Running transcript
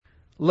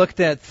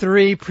looked at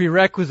 3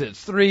 prerequisites,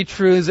 3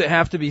 truths that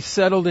have to be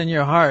settled in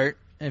your heart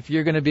if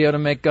you're going to be able to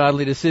make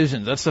godly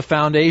decisions. That's the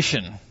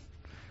foundation.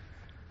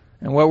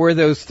 And what were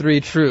those 3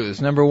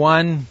 truths? Number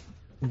 1,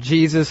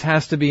 Jesus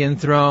has to be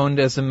enthroned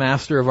as the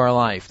master of our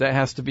life. That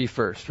has to be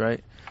first,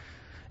 right?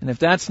 And if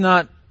that's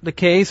not the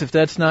case, if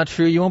that's not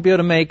true, you won't be able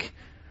to make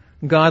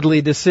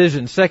godly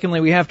decisions. Secondly,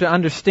 we have to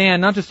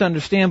understand, not just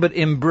understand, but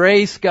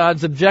embrace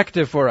God's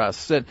objective for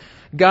us. That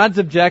God's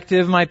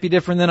objective might be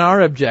different than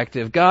our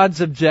objective. God's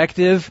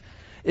objective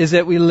is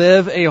that we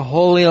live a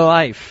holy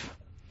life.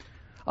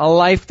 A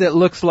life that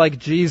looks like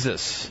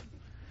Jesus.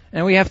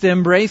 And we have to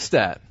embrace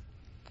that.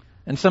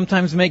 And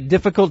sometimes make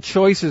difficult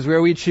choices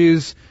where we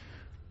choose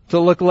to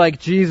look like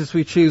Jesus.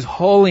 We choose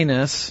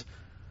holiness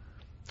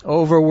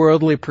over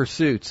worldly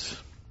pursuits.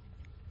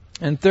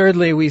 And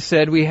thirdly, we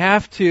said we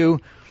have to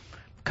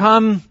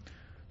come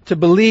to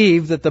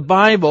believe that the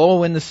Bible,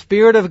 when the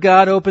Spirit of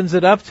God opens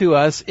it up to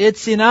us,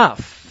 it's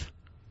enough.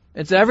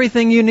 It's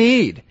everything you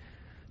need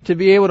to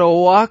be able to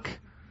walk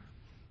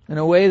in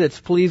a way that's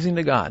pleasing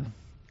to God.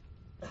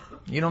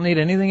 You don't need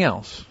anything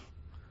else.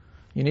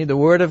 You need the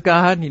Word of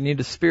God. You need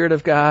the Spirit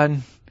of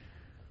God.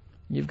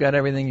 You've got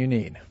everything you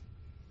need.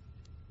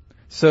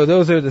 So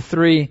those are the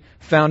 3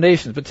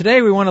 foundations. But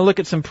today we want to look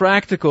at some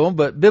practical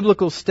but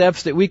biblical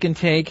steps that we can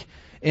take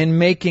in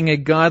making a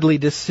godly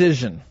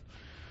decision.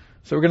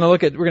 So we're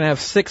going to have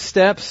 6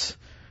 steps.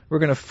 We're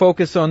going to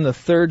focus on the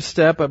 3rd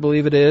step, I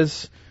believe it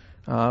is,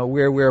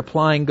 where we're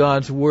applying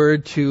God's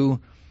Word to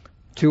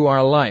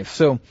our life.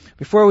 So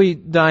before we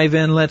dive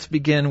in, let's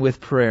begin with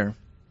prayer.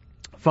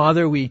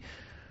 Father, we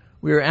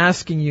are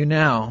asking you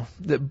now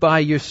that by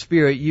your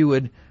Spirit you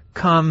would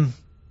come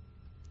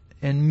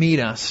and meet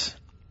us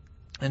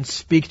and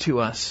speak to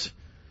us.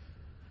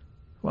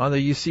 Father,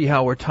 you see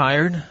how we're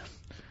tired.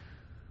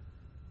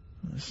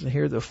 This is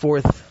here the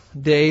 4th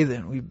day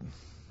that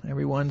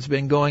everyone's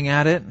been going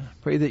at it.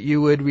 Pray that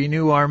you would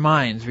renew our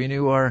minds,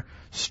 renew our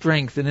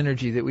strength and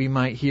energy, that we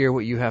might hear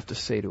what you have to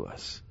say to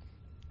us.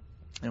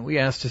 And we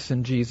ask this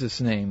in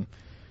Jesus' name.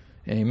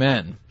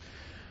 Amen.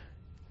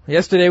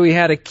 Yesterday we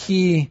had a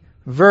key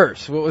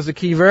verse. What was the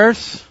key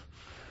verse?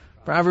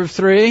 Proverbs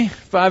 3,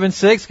 5 and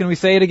 6. Can we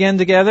say it again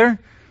together?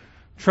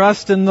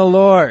 Trust in the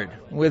Lord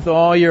with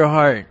all your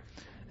heart,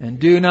 and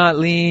do not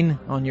lean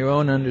on your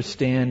own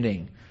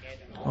understanding.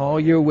 All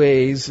your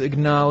ways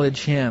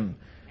acknowledge Him,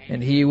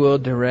 and He will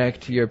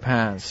direct your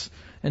paths.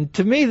 And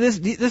to me, this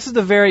is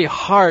the very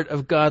heart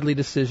of godly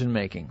decision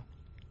making.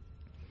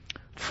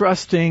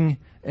 Trusting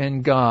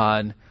in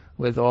God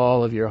with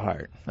all of your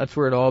heart. That's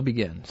where it all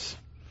begins.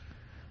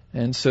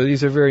 And so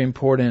these are very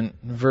important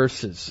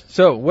verses.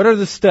 So what are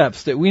the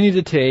steps that we need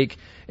to take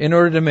in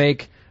order to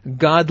make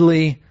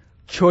godly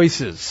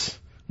choices?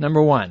 Number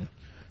 1,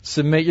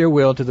 submit your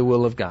will to the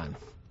will of God.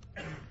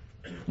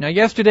 Now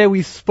yesterday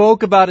we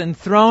spoke about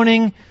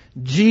enthroning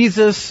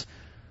Jesus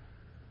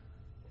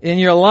in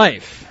your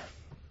life.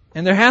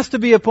 And there has to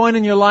be a point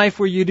in your life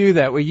where you do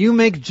that, where you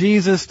make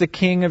Jesus the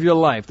king of your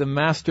life, the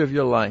master of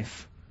your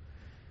life.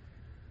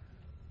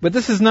 But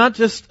this is not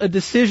just a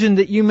decision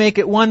that you make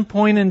at one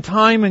point in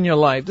time in your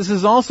life. This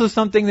is also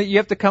something that you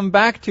have to come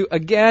back to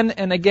again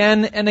and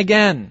again and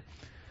again.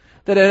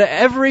 That at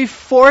every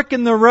fork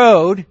in the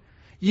road,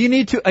 you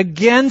need to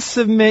again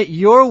submit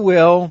your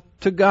will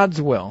to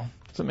God's will.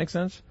 Does that make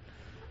sense?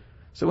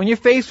 So when you're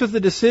faced with a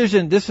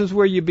decision, this is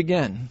where you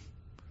begin.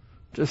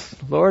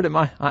 Just, Lord,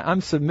 I'm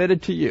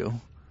submitted to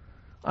you.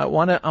 I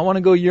want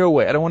to go your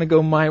way. I don't want to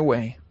go my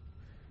way.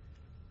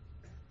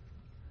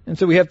 And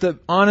so we have to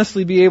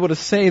honestly be able to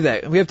say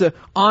that. We have to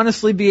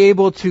honestly be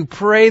able to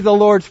pray the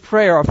Lord's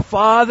Prayer. Our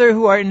Father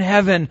who art in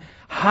heaven,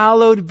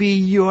 hallowed be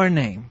your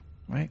name.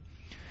 Right?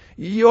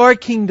 Your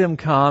kingdom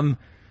come,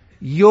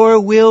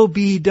 your will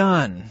be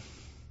done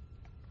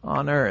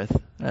on earth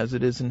as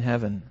it is in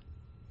heaven.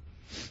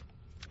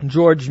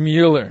 George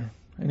Mueller.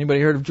 Anybody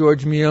heard of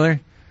George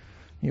Mueller?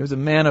 He was a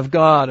man of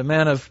God, a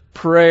man of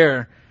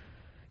prayer.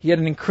 He had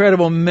an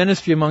incredible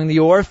ministry among the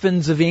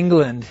orphans of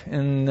England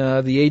in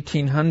the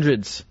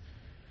 1800s.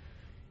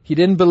 He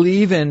didn't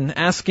believe in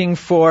asking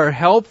for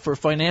help, for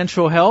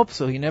financial help,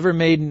 so he never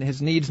made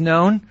his needs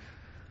known.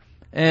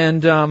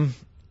 And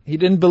he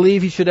didn't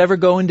believe he should ever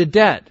go into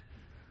debt.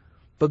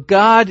 But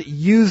God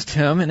used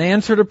him, in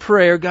answer to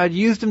prayer, God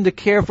used him to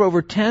care for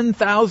over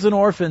 10,000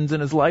 orphans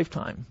in his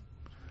lifetime.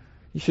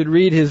 You should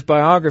read his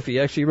biography. He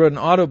actually wrote an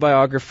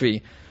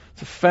autobiography.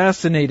 It's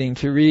fascinating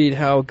to read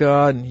how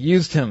God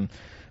used him.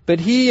 But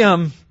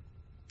this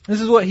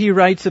is what he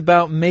writes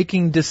about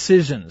making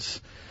decisions.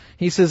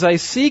 He says, I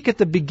seek at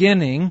the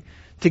beginning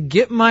to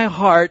get my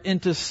heart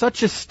into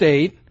such a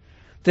state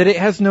that it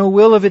has no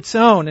will of its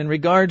own in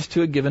regards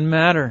to a given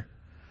matter.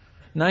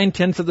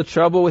 9/10 of the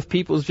trouble with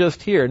people is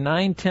just here.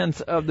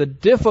 9/10 of the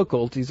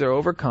difficulties are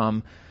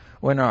overcome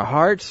when our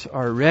hearts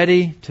are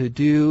ready to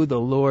do the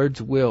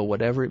Lord's will,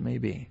 whatever it may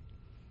be.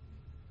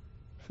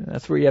 So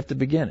that's where you have to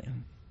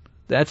begin.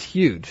 That's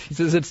huge. He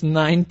says it's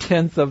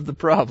 9/10 of the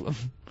problem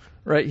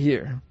right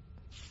here.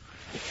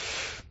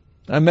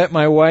 I met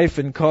my wife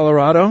in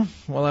Colorado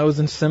while I was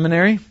in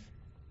seminary.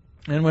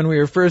 And when we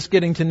were first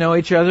getting to know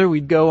each other,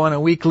 we'd go on a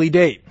weekly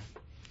date.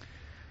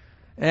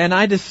 And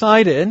I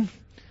decided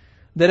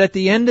that at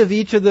the end of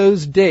each of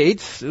those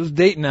dates, those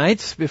date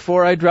nights,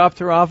 before I dropped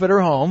her off at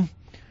her home,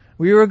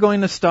 we were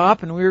going to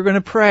stop and we were going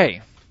to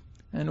pray.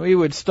 And we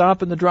would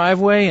stop in the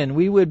driveway and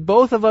we would,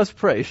 both of us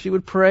pray. She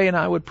would pray and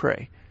I would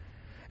pray.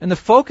 And the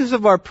focus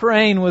of our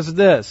praying was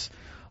this: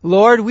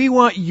 Lord, we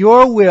want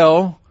your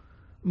will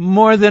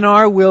more than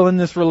our will in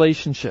this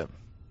relationship.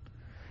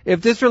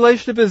 If this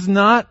relationship is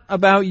not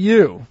about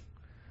you,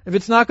 if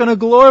it's not going to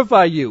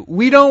glorify you,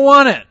 we don't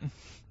want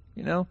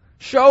it.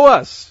 Show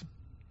us.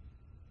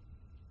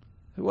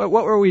 What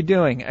were we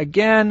doing?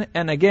 Again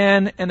and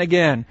again and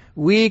again,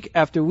 week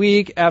after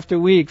week after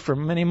week for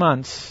many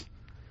months,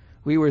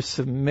 we were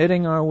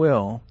submitting our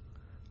will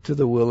to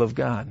the will of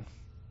God.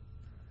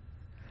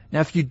 Now,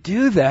 if you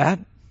do that,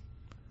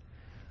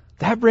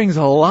 that brings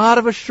a lot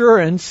of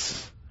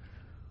assurance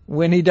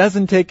when He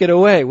doesn't take it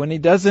away, when He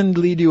doesn't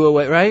lead you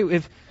away,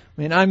 right?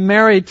 I'm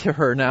married to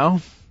her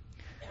now,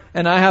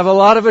 and I have a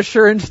lot of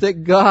assurance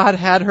that God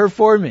had her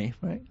for me,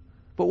 right?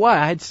 But why?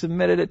 I had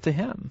submitted it to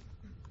Him.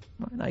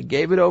 And I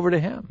gave it over to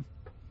Him.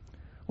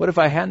 What if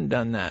I hadn't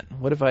done that?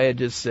 What if I had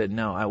just said,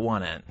 no, I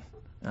want it.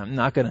 I'm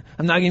not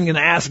even gonna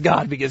ask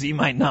God because He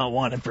might not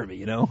want it for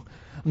me,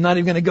 I'm not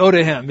even gonna go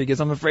to Him because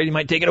I'm afraid He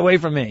might take it away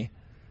from me.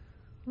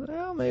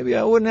 Well, maybe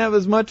I wouldn't have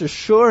as much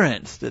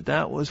assurance that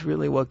that was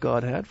really what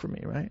God had for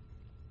me, right?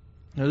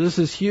 Now this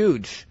is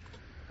huge.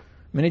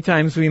 Many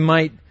times we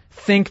might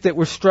think that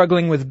we're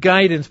struggling with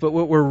guidance, but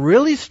what we're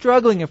really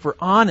struggling, if we're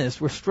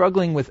honest, we're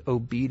struggling with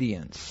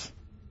obedience.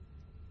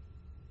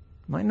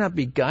 It might not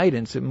be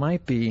guidance, it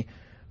might be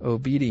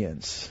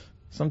obedience.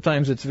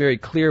 Sometimes it's very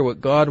clear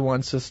what God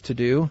wants us to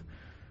do.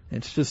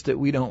 It's just that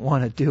we don't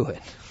want to do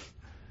it.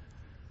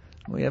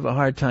 We have a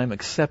hard time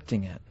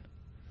accepting it.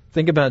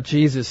 Think about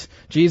Jesus.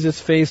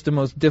 Jesus faced the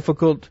most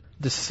difficult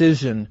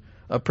decision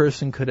a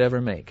person could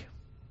ever make.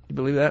 You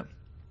believe that?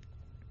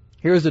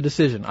 Here's the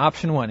decision.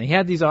 Option 1. He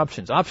had these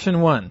options. Option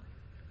 1.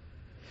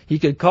 He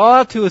could call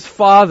out to His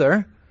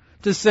Father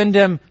to send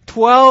Him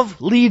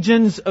 12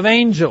 legions of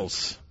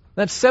angels.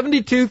 That's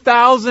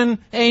 72,000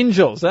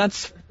 angels.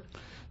 That's,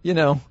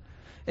 and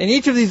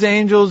each of these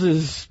angels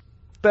is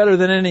better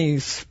than any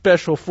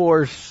special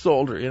force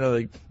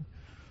soldier,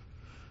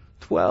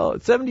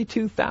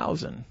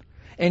 72,000.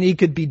 And He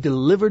could be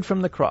delivered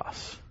from the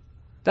cross.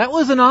 That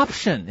was an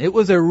option. It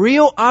was a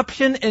real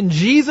option, and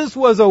Jesus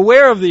was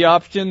aware of the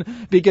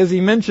option because He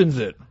mentions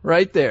it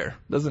right there,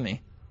 doesn't He?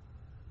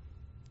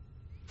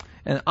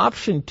 And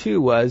option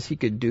 2 was He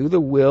could do the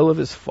will of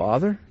His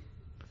Father.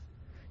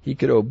 He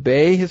could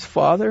obey His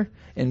Father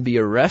and be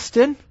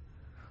arrested,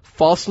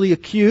 falsely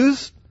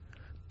accused,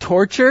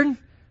 tortured,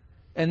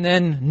 and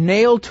then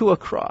nailed to a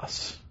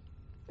cross,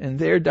 and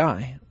there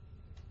die.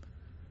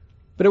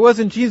 But it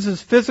wasn't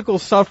Jesus' physical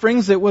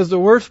sufferings that was the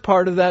worst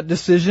part of that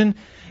decision.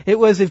 It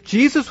was if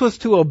Jesus was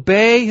to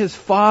obey His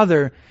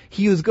Father,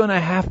 He was going to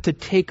have to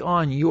take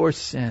on your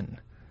sin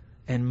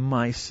and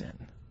my sin.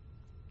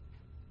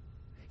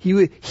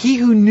 He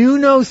who knew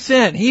no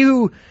sin, He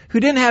who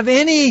didn't have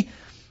any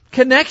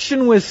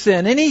connection with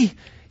sin, He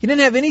didn't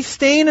have any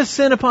stain of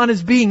sin upon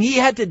His being. He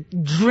had to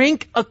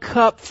drink a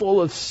cup full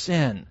of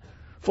sin,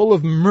 full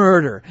of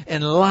murder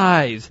and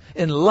lies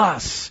and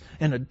lusts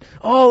and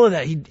all of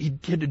that. He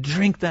had to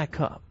drink that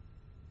cup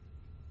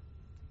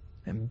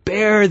and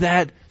bear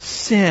that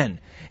sin.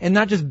 And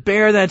not just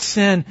bear that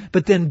sin,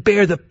 but then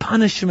bear the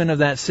punishment of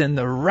that sin,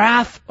 the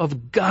wrath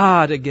of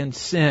God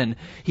against sin.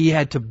 He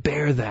had to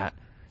bear that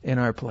in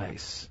our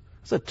place.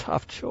 It's a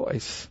tough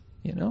choice,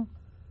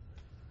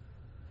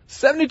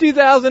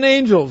 72,000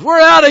 angels. We're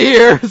out of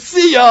here.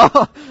 See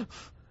y'all.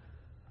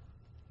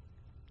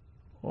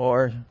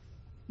 Or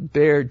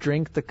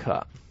drink the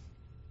cup.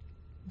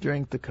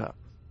 Drink the cup.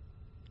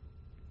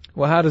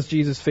 Well, how does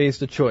Jesus face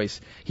the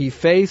choice? He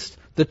faced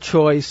the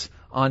choice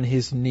on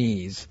His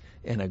knees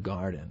in a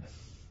garden.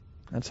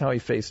 That's how He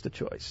faced the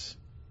choice.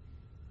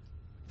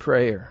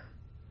 Prayer.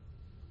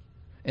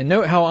 And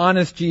note how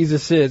honest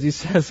Jesus is. He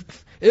says,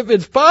 if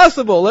it's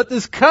possible, let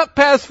this cup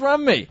pass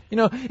from me.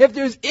 If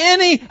there's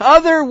any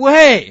other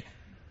way,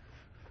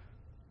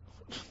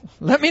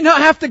 let me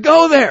not have to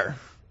go there.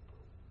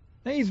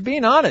 Hey, He's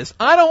being honest.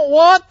 I don't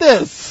want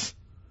this.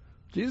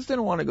 Jesus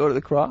didn't want to go to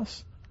the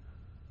cross.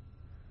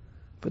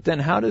 But then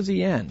how does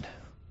He end?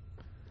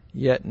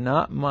 Yet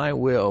not my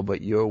will,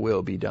 but your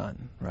will be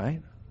done,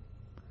 right?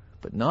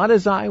 But not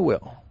as I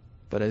will,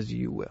 but as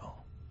you will.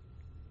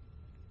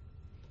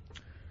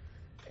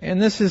 And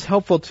this is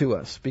helpful to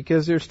us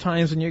because there's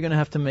times when you're going to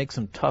have to make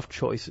some tough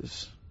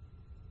choices,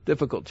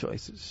 difficult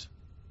choices.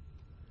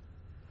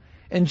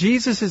 And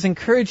Jesus is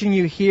encouraging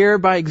you here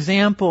by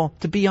example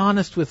to be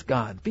honest with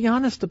God. Be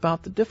honest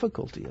about the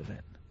difficulty of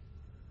it.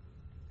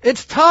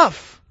 It's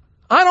tough.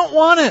 I don't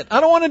want it. I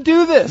don't want to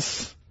do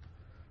this.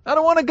 I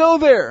don't want to go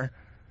there.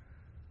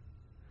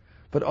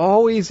 But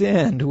always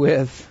end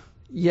with,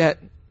 yet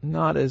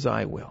not as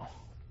I will,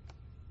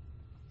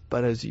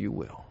 but as you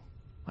will.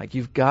 Like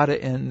you've got to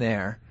end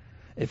there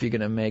if you're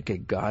going to make a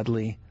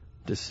godly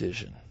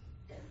decision.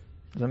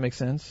 Does that make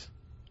sense?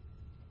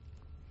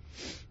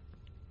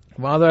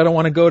 Father, I don't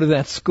want to go to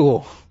that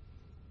school.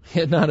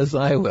 Yet not as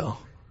I will,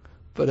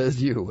 but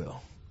as you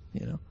will.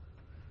 You know.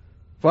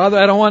 Father,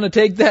 I don't want to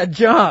take that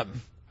job.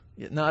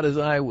 Yet not as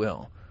I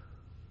will,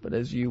 but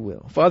as you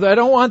will. Father, I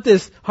don't want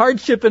this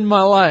hardship in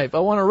my life. I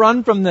want to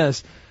run from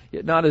this.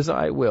 Yet not as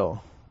I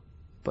will,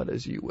 but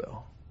as you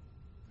will.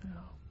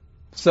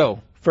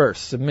 So,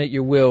 first, submit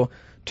your will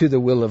to the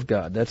will of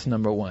God. That's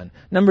number one.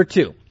 Number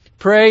two,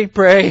 pray,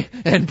 pray,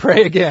 and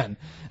pray again.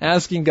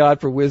 Asking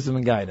God for wisdom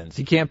and guidance.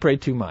 You can't pray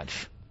too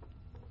much.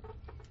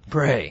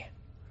 Pray.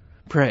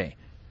 Pray.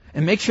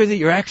 And make sure that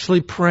you're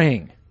actually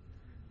praying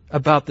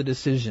about the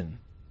decision.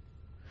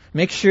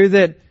 Make sure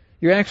that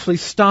you're actually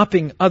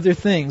stopping other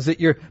things, that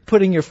you're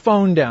putting your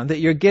phone down, that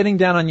you're getting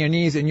down on your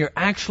knees and you're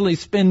actually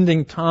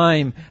spending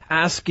time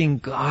asking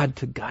God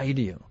to guide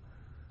you,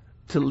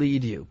 to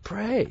lead you.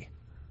 Pray.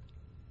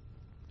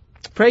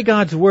 Pray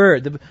God's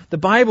Word. The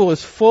Bible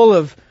is full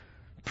of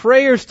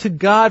prayers to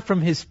God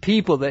from His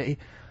people that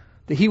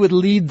He would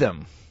lead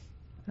them.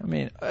 I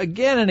mean,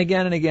 again and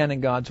again and again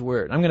in God's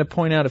Word. I'm going to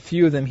point out a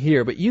few of them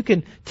here, but you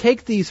can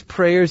take these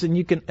prayers and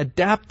you can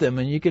adapt them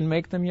and you can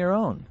make them your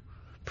own.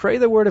 Pray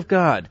the Word of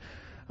God.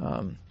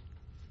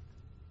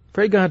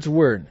 Pray God's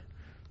Word.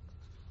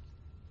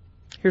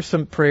 Here's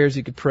some prayers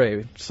you could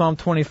pray. Psalm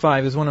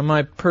 25 is one of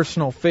my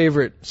personal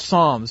favorite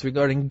psalms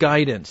regarding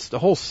guidance. The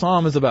whole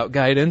psalm is about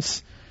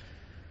guidance.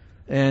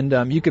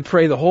 And you could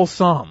pray the whole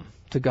psalm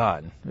to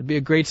God. It would be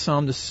a great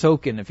psalm to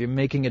soak in if you're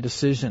making a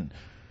decision.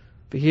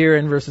 But here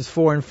in verses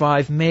 4 and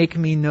 5, make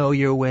me know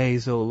your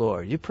ways, O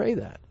Lord. You pray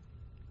that.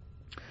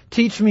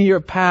 Teach me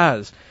your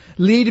paths.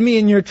 Lead me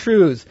in your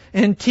truths.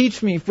 And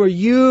teach me, for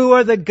you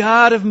are the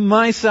God of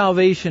my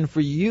salvation.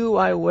 For you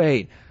I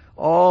wait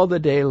all the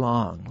day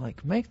long.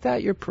 Like, make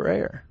that your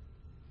prayer.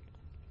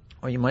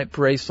 Or you might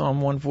pray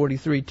Psalm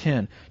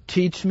 143:10.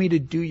 Teach me to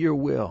do your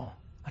will.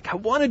 Like, I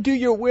want to do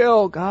your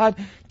will, God.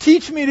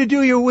 Teach me to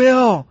do your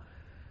will.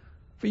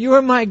 For you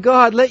are my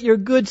God. Let your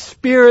good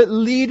spirit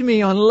lead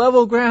me on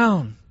level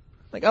ground.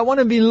 Like, I want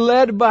to be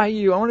led by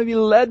you. I want to be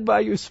led by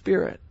your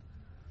spirit.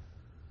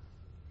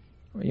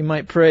 Or you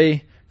might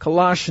pray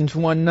Colossians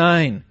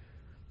 1:9.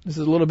 This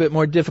is a little bit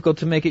more difficult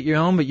to make it your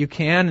own, but you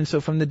can. And so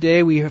from the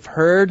day we have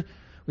heard,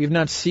 we have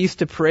not ceased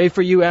to pray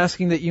for you,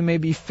 asking that you may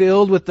be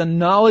filled with the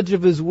knowledge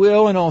of His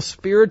will and all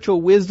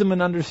spiritual wisdom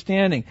and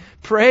understanding.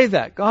 Pray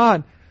that,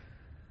 God,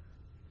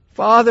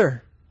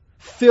 Father,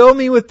 fill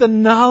me with the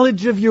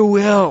knowledge of your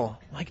will.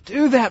 Like,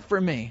 do that for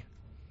me.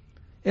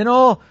 In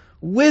all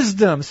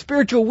wisdom,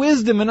 spiritual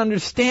wisdom and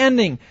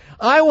understanding.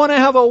 I want to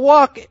have a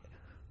walk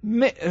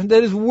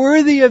that is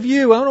worthy of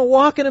you. I want to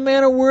walk in a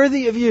manner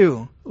worthy of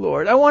you,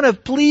 Lord. I want to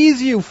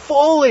please you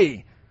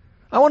fully.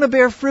 I want to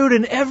bear fruit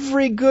in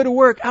every good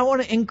work. I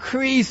want to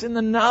increase in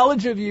the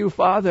knowledge of you,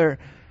 Father.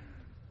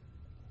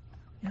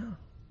 Yeah.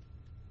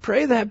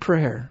 Pray that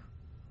prayer.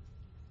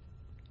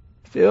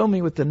 Fill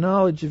me with the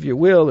knowledge of your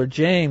will. Or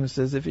James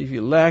says, if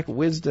you lack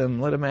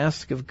wisdom, let him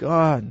ask of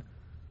God.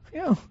 You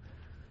know,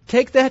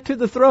 take that to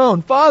the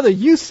throne. Father,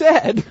 you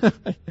said,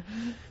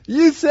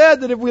 you said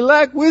that if we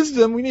lack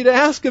wisdom, we need to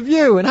ask of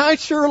you. And I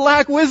sure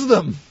lack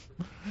wisdom.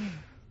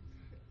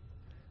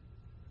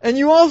 And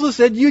you also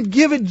said you'd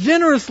give it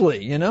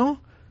generously, you know.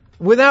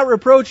 Without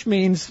reproach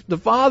means the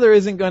Father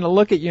isn't going to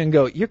look at you and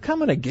go, you're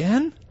coming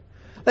again?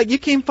 Like, you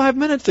came 5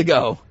 minutes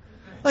ago.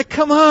 Like,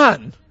 come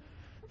on.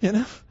 You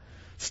know.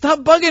 Stop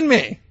bugging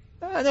me.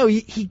 No,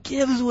 he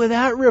gives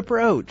without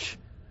reproach.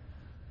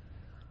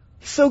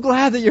 He's so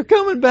glad that you're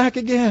coming back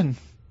again.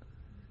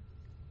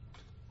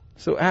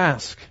 So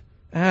ask,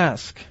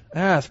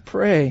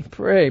 pray,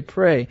 pray,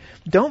 pray.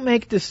 Don't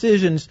make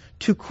decisions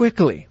too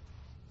quickly.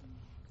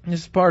 This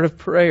is part of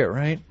prayer,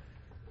 right?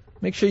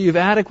 Make sure you've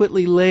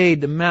adequately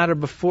laid the matter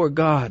before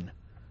God.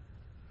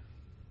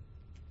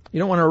 You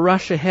don't want to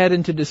rush ahead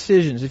into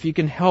decisions. If you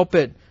can help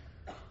it,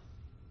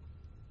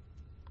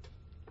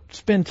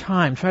 spend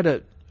time. Try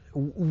to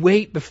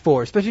wait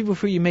before, especially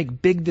before you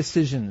make big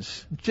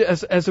decisions.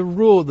 As a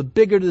rule, the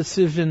bigger the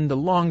decision, the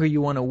longer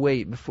you want to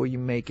wait before you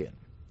make it.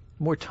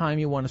 The more time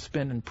you want to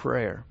spend in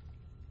prayer.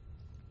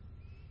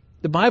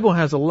 The Bible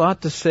has a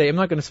lot to say. I'm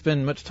not going to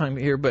spend much time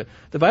here, but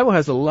the Bible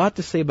has a lot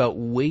to say about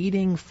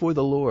waiting for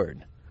the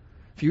Lord.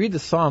 If you read the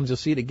Psalms, you'll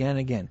see it again and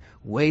again.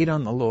 Wait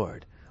on the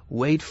Lord.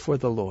 Wait for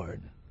the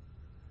Lord.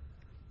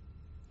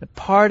 The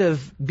part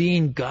of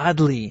being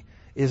godly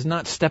is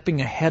not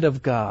stepping ahead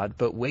of God,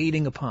 but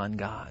waiting upon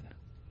God.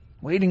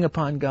 Waiting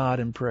upon God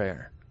in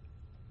prayer.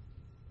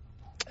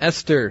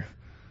 Esther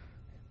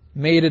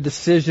made a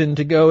decision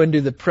to go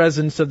into the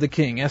presence of the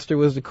king. Esther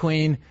was the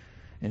queen,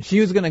 and she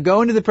was going to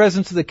go into the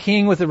presence of the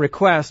king with a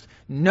request,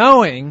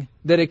 knowing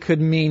that it could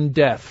mean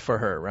death for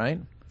her, right?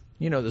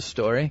 You know the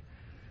story.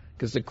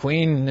 Because the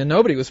queen and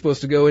nobody was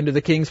supposed to go into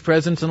the king's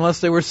presence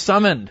unless they were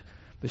summoned.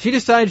 But she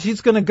decided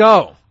she's going to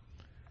go.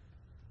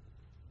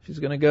 She's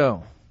going to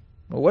go.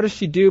 Well, what does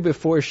she do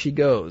before she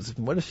goes?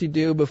 What does she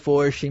do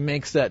before she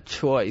makes that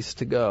choice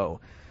to go?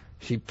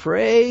 She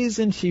prays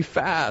and she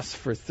fasts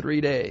for 3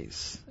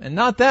 days. And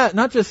not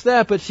just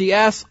that, but she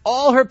asks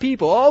all her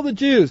people, all the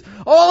Jews,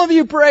 all of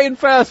you pray and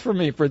fast for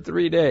me for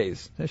 3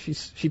 days. And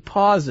she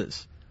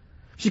pauses.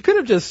 She could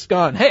have just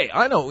gone, hey,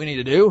 I know what we need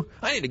to do.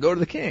 I need to go to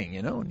the king,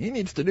 and he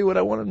needs to do what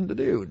I want him to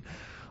do. And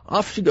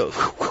off she goes,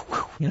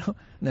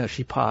 No,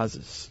 she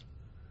pauses.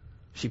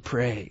 She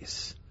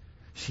prays.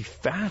 She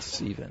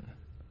fasts even.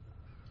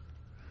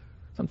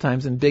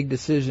 Sometimes in big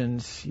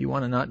decisions, you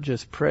want to not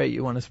just pray,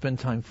 you want to spend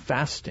time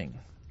fasting,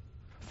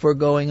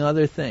 foregoing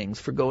other things,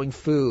 foregoing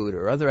food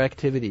or other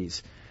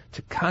activities,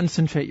 to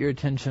concentrate your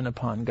attention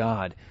upon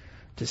God,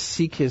 to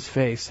seek His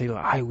face. Say,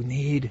 I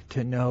need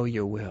to know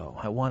your will.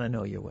 I want to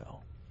know your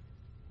will.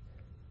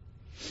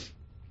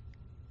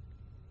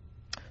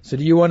 So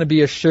do you want to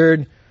be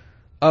assured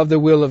of the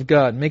will of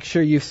God? Make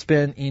sure you've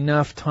spent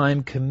enough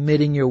time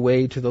committing your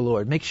way to the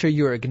Lord. Make sure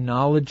you're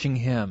acknowledging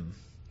Him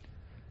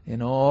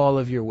in all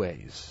of your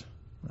ways.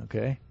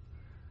 Okay?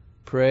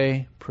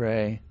 Pray,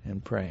 pray,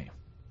 and pray.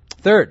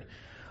 Third,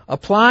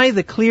 apply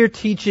the clear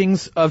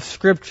teachings of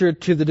Scripture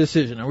to the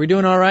decision. Are we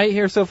doing all right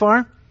here so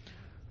far?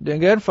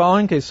 Doing good?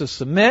 Following? Okay, so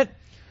submit,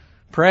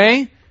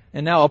 pray,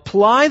 and now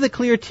apply the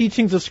clear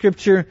teachings of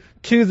Scripture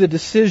to the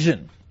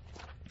decision.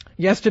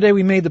 Yesterday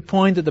we made the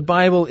point that the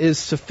Bible is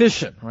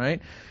sufficient,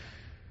 right?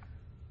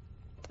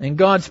 And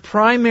God's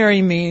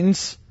primary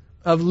means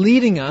of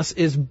leading us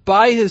is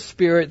by His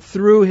Spirit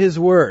through His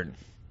Word.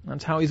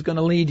 That's how He's going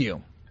to lead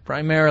you,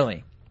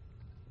 primarily.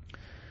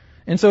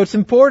 And so it's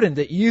important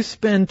that you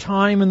spend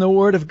time in the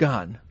Word of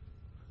God.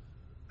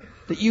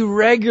 That you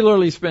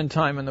regularly spend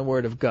time in the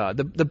Word of God.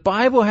 The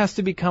Bible has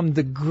to become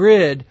the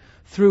grid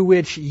through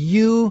which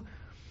you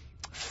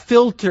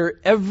filter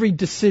every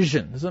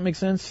decision. Does that make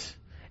sense?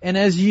 And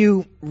as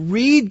you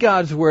read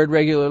God's Word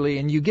regularly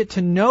and you get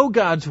to know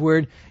God's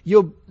Word,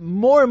 you'll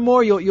more and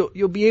more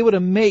you'll be able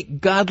to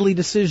make godly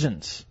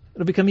decisions.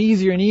 It'll become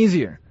easier and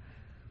easier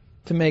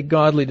to make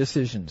godly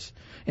decisions.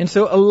 And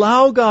so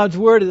allow God's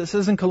Word, as it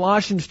says in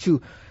Colossians,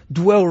 to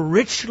dwell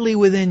richly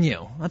within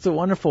you. That's a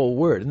wonderful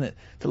word, isn't it?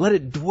 To let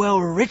it dwell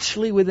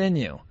richly within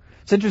you.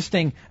 It's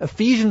interesting.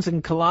 Ephesians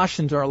and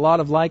Colossians are a lot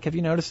alike. Have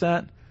you noticed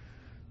that?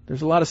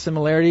 There's a lot of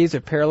similarities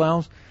or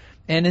parallels.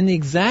 And in the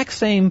exact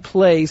same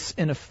place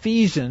in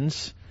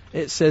Ephesians,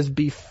 it says,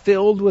 be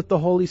filled with the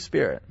Holy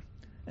Spirit.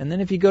 And then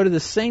if you go to the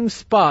same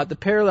spot, the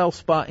parallel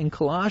spot in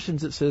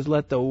Colossians, it says,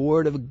 let the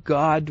Word of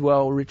God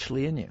dwell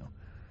richly in you.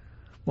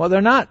 Well,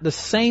 they're not the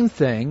same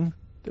thing.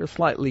 They're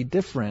slightly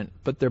different,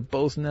 but they're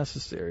both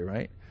necessary,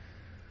 right?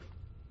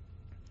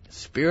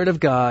 Spirit of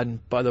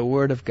God by the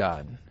Word of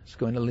God is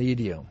going to lead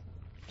you.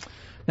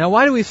 Now,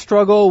 why do we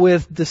struggle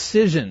with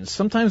decisions?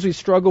 Sometimes we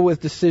struggle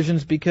with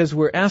decisions because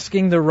we're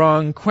asking the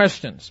wrong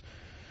questions.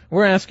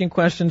 We're asking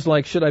questions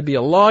like, should I be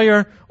a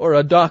lawyer or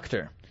a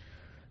doctor?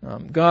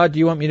 God, do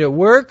you want me to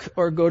work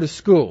or go to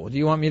school? Do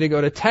you want me to go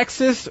to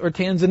Texas or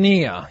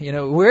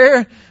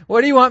Tanzania?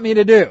 What do you want me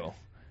to do?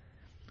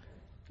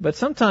 But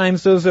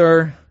sometimes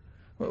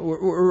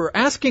we're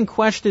asking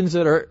questions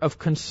that are of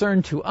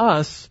concern to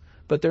us,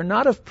 but they're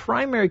not of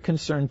primary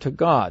concern to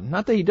God.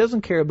 Not that He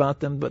doesn't care about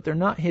them, but they're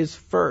not His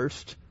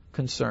first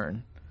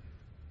concern.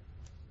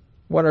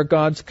 What are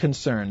God's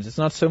concerns? It's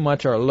not so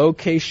much our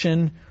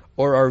location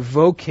or our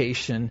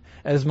vocation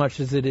as much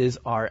as it is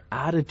our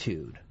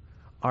attitude,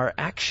 our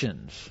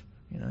actions.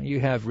 You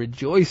have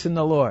rejoice in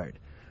the Lord,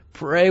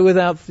 pray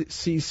without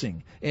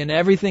ceasing, in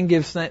everything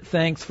give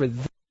thanks, for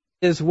this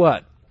is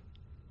what?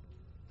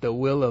 The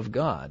will of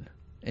God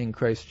in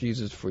Christ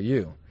Jesus for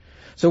you.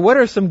 So what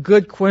are some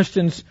good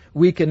questions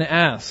we can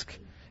ask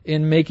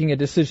in making a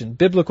decision?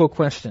 Biblical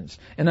questions.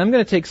 And I'm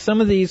going to take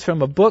some of these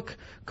from a book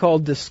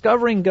called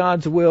Discovering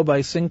God's Will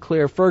by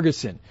Sinclair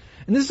Ferguson.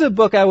 And this is a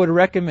book I would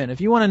recommend.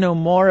 If you want to know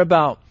more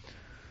about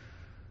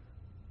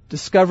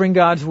discovering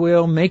God's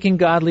will, making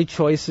godly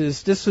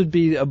choices, this would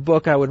be a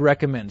book I would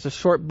recommend. It's a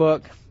short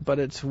book, but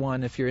it's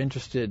one, if you're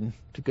interested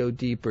to go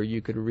deeper,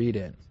 you could read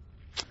it.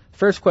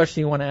 First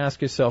question you want to ask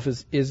yourself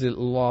is it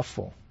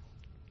lawful?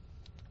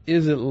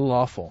 Is it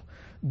lawful?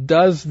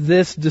 Does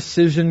this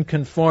decision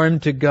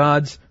conform to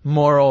God's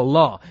moral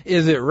law?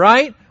 Is it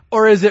right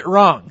or is it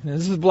wrong? Now,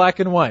 this is black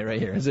and white right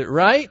here. Is it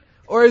right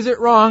or is it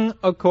wrong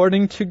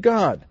according to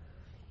God?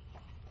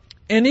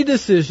 Any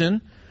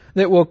decision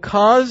that will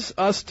cause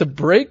us to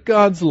break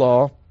God's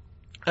law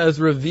as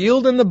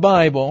revealed in the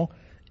Bible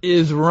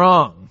is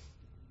wrong.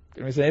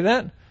 Can we say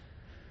that?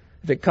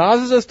 If it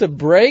causes us to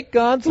break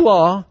God's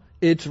law,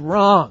 it's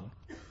wrong.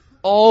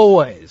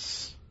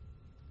 Always.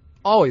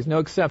 Always. No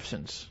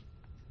exceptions.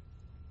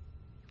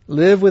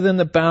 Live within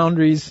the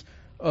boundaries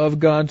of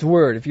God's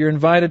Word. If you're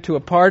invited to a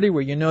party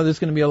where you know there's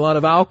going to be a lot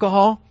of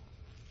alcohol,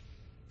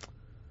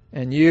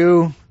 and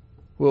you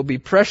will be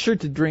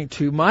pressured to drink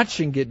too much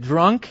and get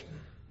drunk,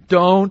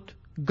 don't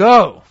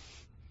go.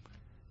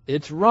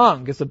 It's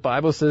wrong, because the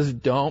Bible says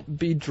don't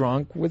be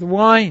drunk with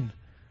wine,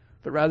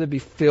 but rather be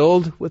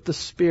filled with the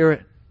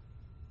Spirit.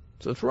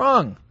 So it's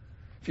wrong.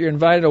 If you're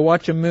invited to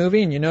watch a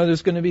movie and you know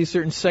there's going to be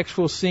certain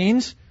sexual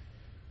scenes,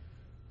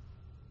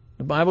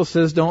 The Bible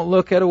says don't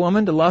look at a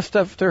woman to lust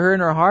after her in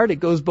her heart. It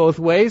goes both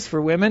ways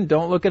for women.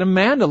 Don't look at a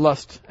man to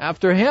lust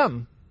after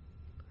him.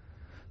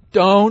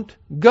 Don't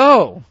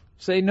go.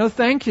 Say no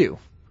thank you.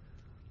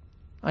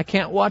 I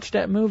can't watch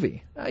that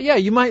movie. Yeah,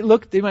 they might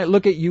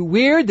look at you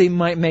weird. They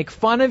might make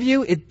fun of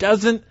you. It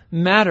doesn't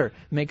matter.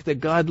 Make the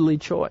godly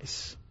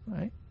choice,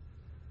 right?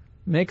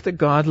 Make the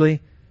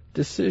godly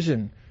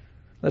decision.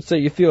 Let's say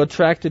you feel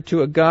attracted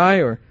to a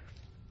guy, or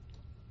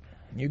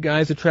you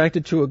guys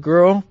attracted to a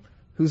girl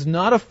who's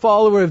not a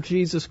follower of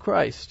Jesus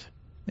Christ,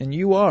 and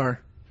you are,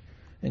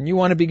 and you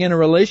want to begin a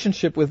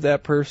relationship with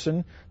that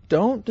person.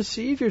 Don't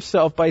deceive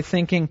yourself by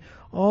thinking,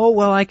 oh,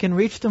 well, I can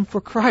reach them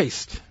for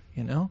Christ,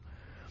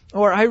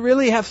 Or I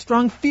really have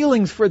strong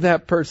feelings for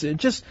that person.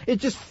 It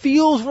just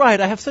feels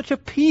right. I have such a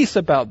peace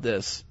about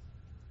this.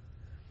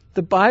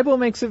 The Bible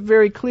makes it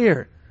very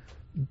clear.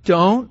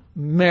 Don't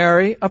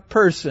marry a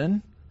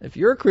person. If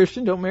you're a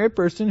Christian, don't marry a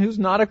person who's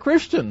not a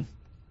Christian.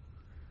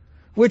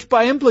 Which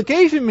by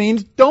implication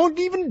means don't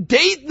even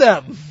date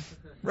them.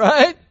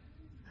 Right?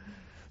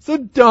 So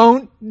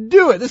don't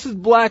do it. This is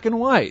black and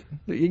white.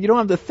 You don't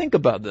have to think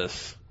about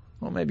this.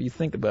 Well, maybe you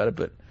think about it,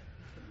 but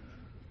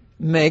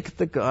make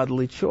the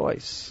godly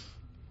choice.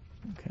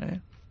 Okay?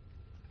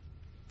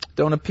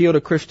 Don't appeal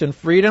to Christian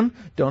freedom.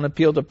 Don't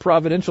appeal to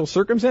providential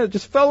circumstance. It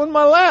just fell in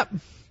my lap.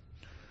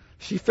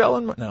 She fell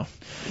in my...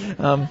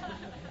 No.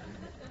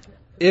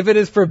 If it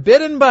is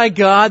forbidden by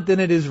God, then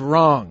it is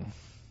wrong.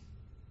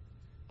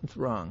 It's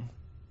wrong.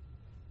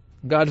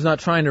 God's not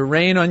trying to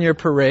rain on your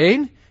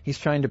parade. He's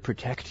trying to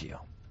protect you.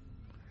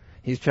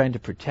 He's trying to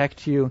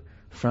protect you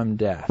from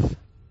death.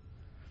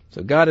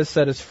 So God has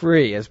set us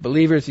free. As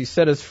believers, He's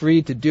set us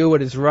free to do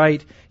what is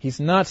right. He's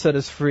not set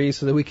us free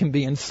so that we can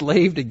be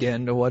enslaved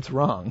again to what's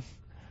wrong.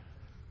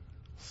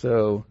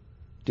 So,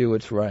 do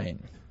what's right.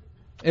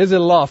 Is it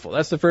lawful?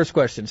 That's the first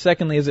question.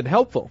 Secondly, is it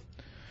helpful?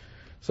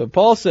 So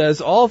Paul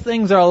says, all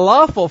things are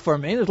lawful for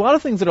me. There's a lot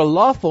of things that are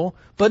lawful,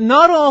 but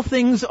not all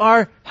things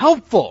are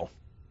helpful.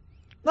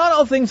 Not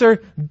all things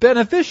are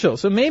beneficial.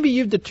 So maybe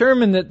you've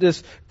determined that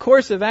this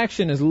course of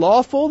action is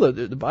lawful.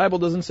 The Bible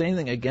doesn't say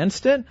anything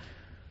against it.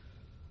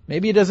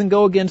 Maybe it doesn't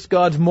go against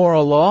God's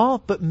moral law,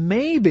 but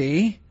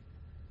maybe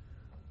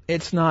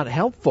it's not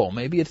helpful.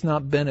 Maybe it's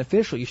not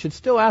beneficial. You should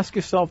still ask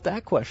yourself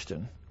that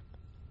question.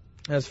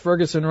 As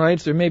Ferguson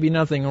writes, there may be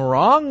nothing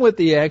wrong with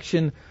the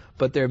action,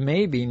 but there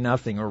may be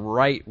nothing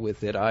right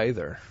with it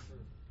either.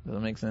 Does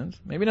that make sense?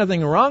 Maybe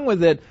nothing wrong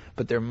with it,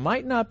 but there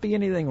might not be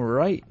anything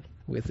right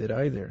with it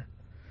either.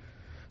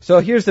 So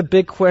here's the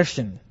big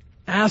question.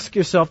 Ask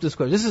yourself this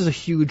question. This is a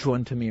huge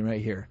one to me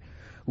right here.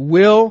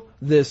 Will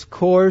this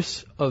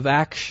course of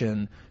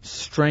action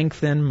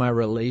strengthen my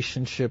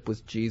relationship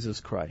with Jesus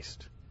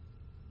Christ?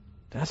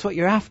 That's what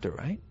you're after,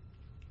 right?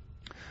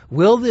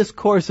 Will this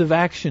course of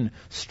action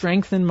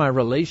strengthen my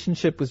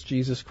relationship with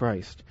Jesus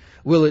Christ?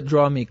 Will it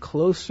draw me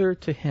closer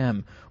to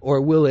Him?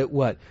 Or will it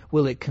what?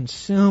 Will it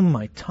consume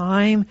my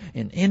time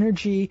and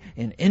energy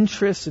and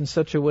interest in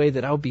such a way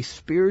that I'll be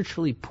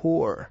spiritually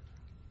poor?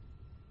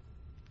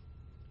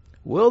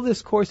 Will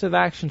this course of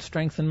action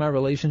strengthen my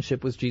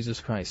relationship with Jesus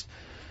Christ?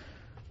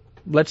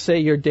 Let's say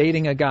you're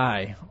dating a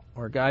guy,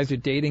 or guys are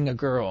dating a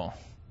girl,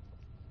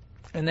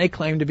 and they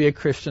claim to be a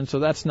Christian, so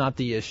that's not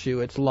the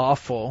issue. It's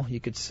lawful, you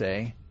could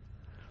say.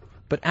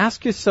 But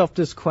ask yourself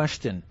this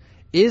question.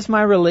 Is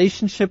my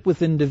relationship with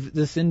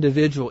this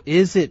individual,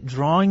 is it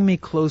drawing me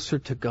closer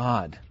to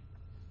God?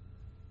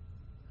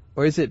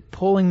 Or is it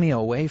pulling me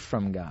away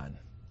from God?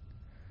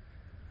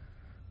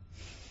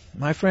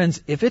 My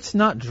friends, if it's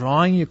not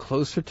drawing you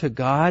closer to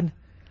God,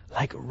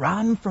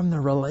 run from the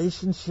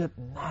relationship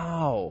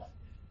now.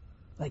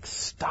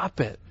 Stop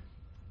it.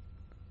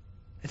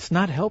 It's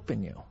not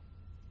helping you.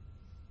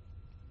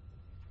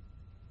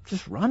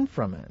 Just run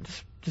from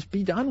it. Just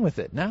be done with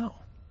it now.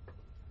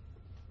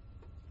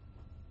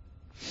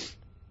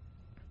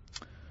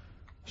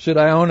 Should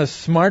I own a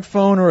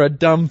smartphone or a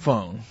dumb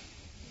phone?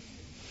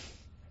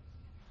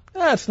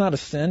 It's not a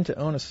sin to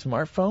own a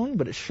smartphone,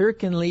 but it sure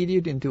can lead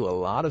you into a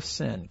lot of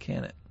sin,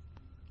 can't it?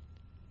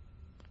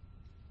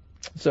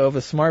 So if a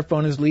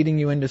smartphone is leading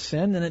you into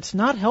sin, then it's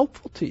not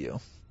helpful to you.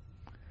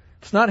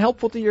 It's not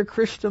helpful to your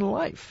Christian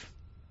life.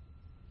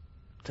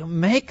 To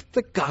make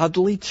the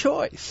godly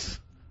choice.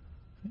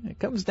 It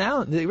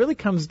really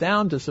comes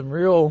down to some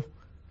real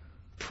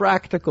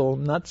practical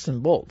nuts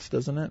and bolts,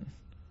 doesn't it?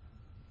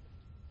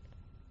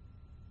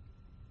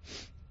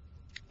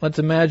 Let's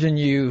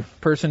imagine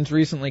person's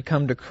recently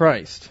come to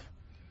Christ.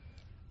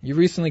 You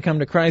recently come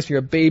to Christ, you're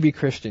a baby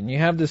Christian. You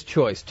have this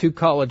choice, 2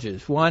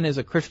 colleges. One is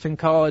a Christian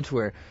college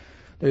where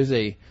there's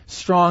a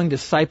strong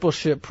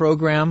discipleship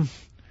program.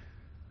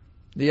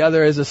 The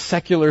other is a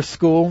secular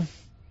school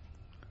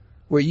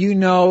where you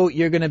know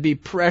you're going to be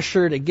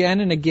pressured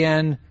again and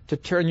again to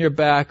turn your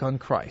back on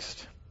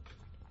Christ.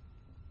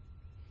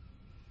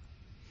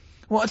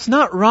 Well, it's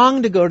not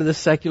wrong to go to the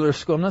secular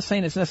school. I'm not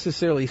saying it's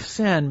necessarily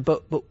sin,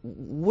 but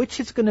which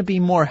is going to be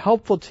more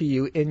helpful to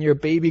you in your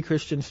baby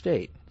Christian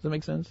state? Does that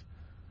make sense?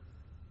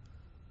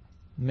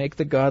 Make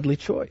the godly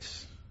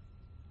choice.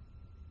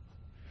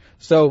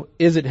 So,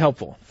 is it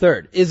helpful?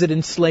 Third, is it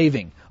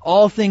enslaving?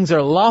 All things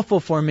are lawful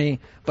for me,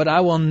 but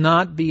I will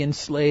not be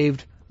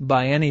enslaved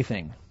by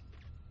anything.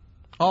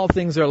 All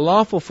things are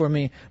lawful for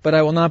me, but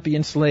I will not be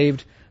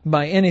enslaved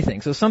by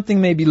anything. So something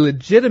may be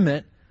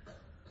legitimate,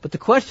 but the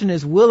question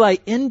is, will I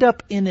end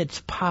up in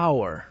its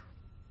power?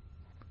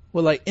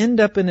 Will I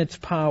end up in its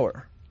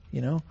power?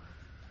 You know?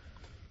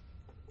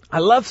 I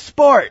love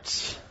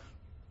sports.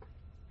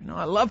 You know,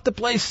 I love to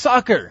play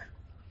soccer.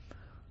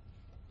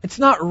 It's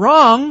not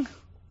wrong.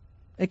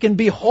 It can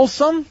be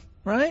wholesome,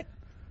 right?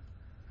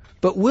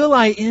 But will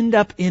I end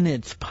up in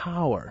its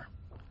power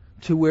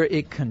to where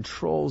it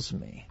controls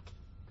me?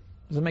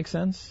 Does that make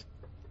sense?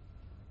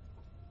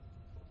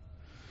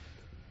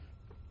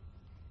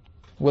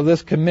 Will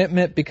this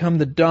commitment become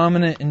the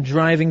dominant and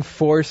driving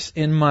force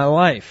in my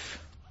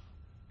life?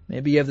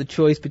 Maybe you have the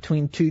choice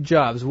between two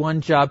jobs.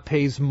 One job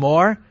pays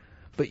more,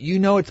 but you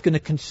know it's going to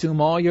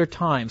consume all your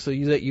time, so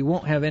that you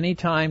won't have any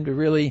time to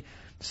really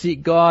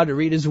seek God, to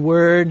read His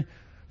Word,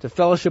 to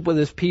fellowship with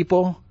His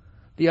people.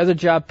 The other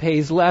job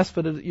pays less,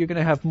 but you're going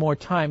to have more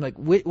time. Like,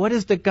 what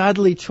is the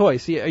godly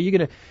choice? Are you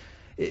going to...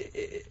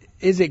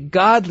 Is it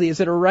godly? Is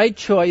it a right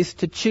choice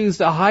to choose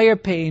the higher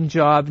paying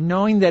job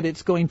knowing that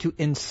it's going to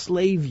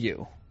enslave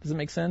you? Does it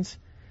make sense?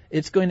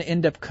 It's going to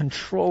end up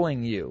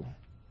controlling you.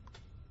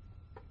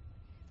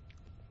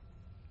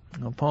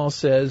 Now, Paul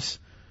says,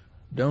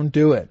 don't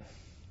do it.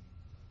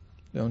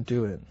 Don't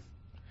do it.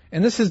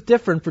 And this is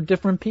different for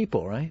different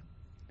people, right?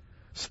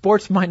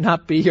 Sports might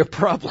not be your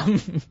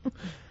problem,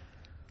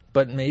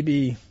 but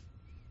maybe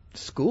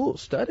school,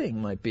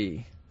 studying might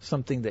be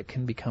something that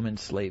can become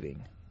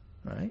enslaving,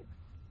 right?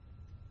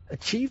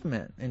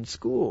 Achievement in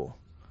school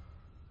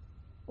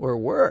or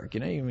work,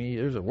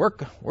 there's a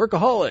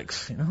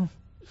workaholics,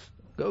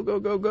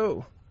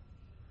 go.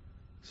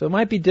 So it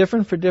might be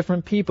different for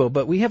different people,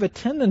 but we have a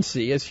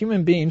tendency as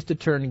human beings to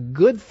turn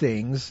good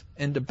things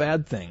into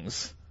bad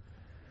things,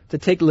 to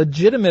take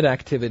legitimate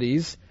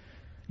activities,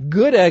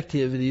 good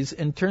activities,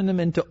 and turn them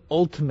into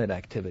ultimate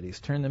activities,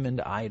 turn them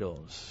into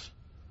idols.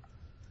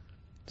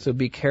 So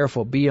be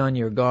careful, be on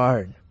your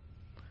guard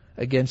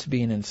against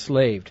being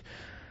enslaved.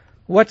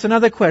 What's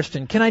another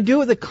question? Can I do it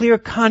with a clear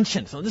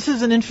conscience? Now, this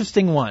is an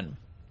interesting one.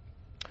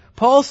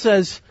 Paul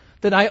says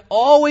that I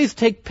always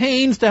take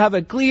pains to have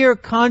a clear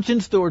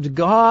conscience towards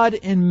God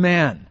and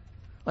man.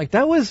 Like,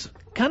 that was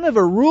kind of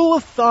a rule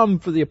of thumb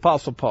for the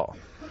Apostle Paul.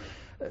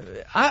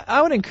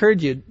 I would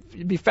encourage you,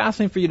 it'd be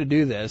fascinating for you to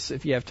do this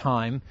if you have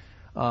time.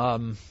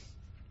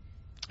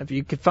 If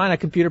you could find a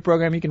computer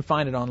program, you can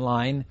find it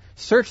online.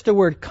 Search the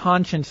word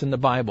conscience in the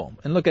Bible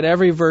and look at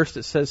every verse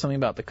that says something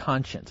about the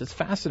conscience. It's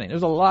fascinating.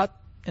 There's a lot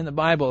in the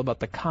Bible about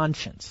the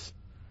conscience,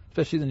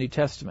 especially the New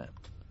Testament.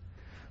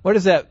 What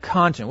is that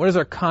conscience? What is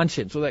our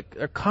conscience? Well,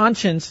 our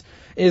conscience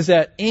is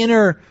that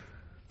inner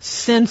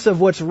sense of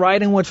what's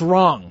right and what's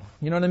wrong.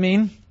 You know what I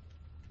mean?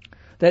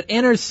 That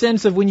inner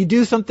sense of when you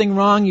do something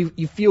wrong,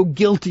 you feel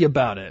guilty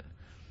about it.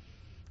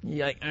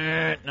 You're like,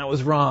 that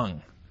was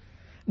wrong.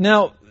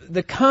 Now,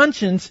 the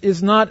conscience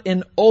is not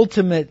an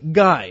ultimate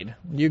guide.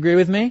 Do you agree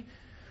with me?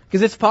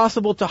 Because it's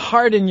possible to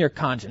harden your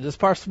conscience. It's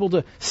possible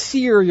to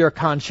sear your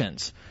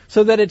conscience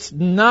so that it's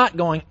not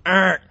going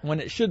when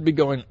it should be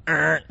going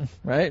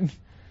right? And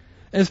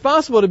it's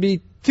possible to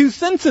be too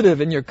sensitive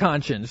in your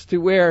conscience to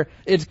where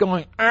it's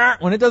going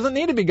when it doesn't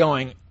need to be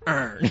going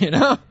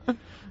That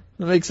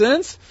make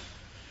sense?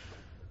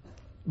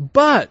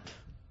 But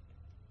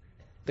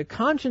the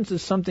conscience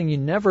is something you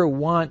never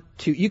want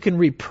to... You can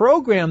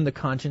reprogram the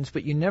conscience,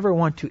 but you never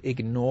want to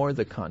ignore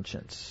the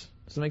conscience.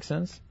 Does that make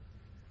sense?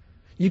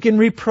 You can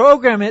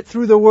reprogram it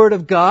through the Word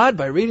of God,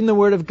 by reading the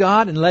Word of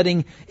God and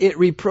letting it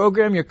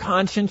reprogram your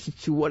conscience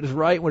to what is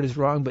right, what is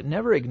wrong, but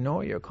never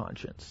ignore your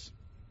conscience.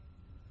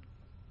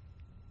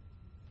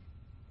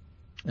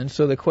 And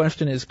so the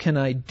question is, can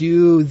I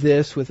do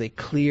this with a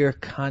clear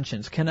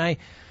conscience? Can I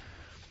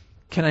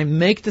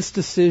make this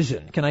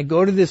decision? Can I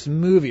go to this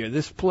movie or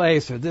this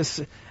place or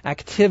this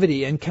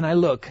activity and can I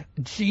look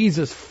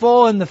Jesus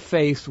full in the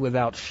face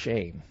without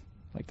shame?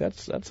 Like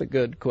that's a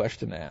good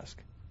question to ask.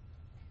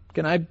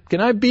 Can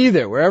I be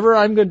there wherever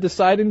I'm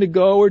deciding to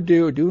go or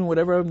doing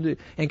whatever I'm doing?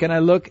 And can I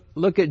look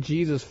at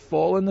Jesus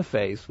full in the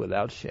face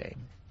without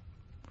shame,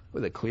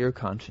 with a clear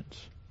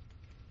conscience?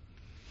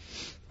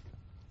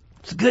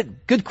 It's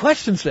good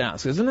questions to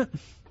ask, isn't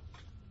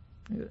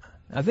it?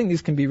 I think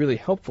these can be really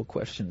helpful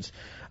questions.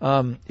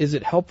 Is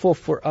it helpful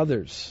for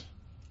others?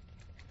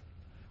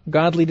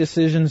 Godly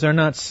decisions are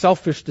not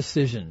selfish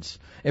decisions.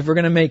 If we're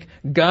going to make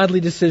godly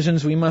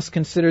decisions, we must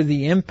consider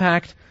the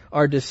impact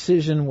our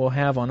decision will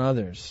have on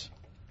others.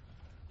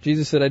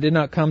 Jesus said, I did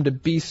not come to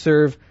be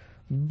served,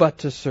 but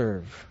to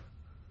serve.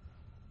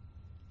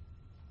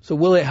 So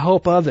will it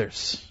help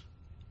others?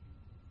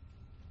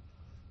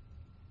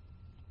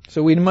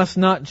 So we must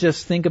not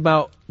just think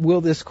about,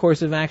 will this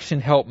course of action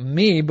help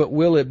me, but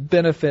will it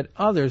benefit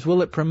others?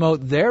 Will it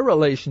promote their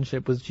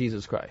relationship with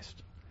Jesus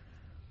Christ?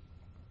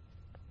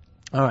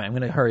 All right, I'm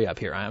going to hurry up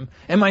here.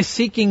 Am I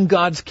seeking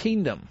God's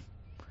kingdom?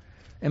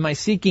 Am I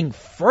seeking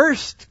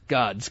first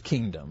God's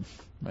kingdom?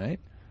 Right?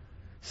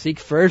 Seek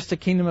first the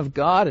kingdom of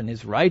God and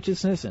His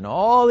righteousness, and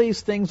all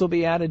these things will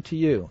be added to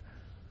you.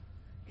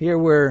 Here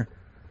we're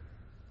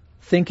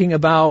thinking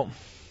about,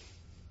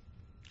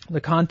 the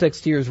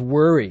context here is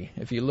worry.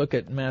 If you look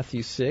at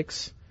Matthew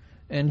 6,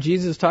 and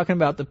Jesus is talking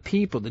about the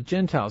people, the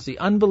Gentiles, the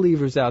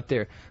unbelievers out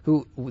there,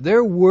 who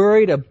they're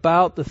worried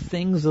about the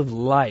things of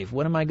life.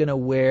 What am I going to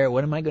wear?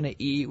 What am I going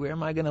to eat? Where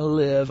am I going to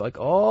live? Like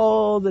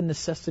all the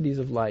necessities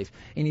of life.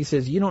 And He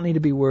says, you don't need to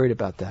be worried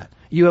about that.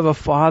 You have a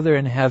Father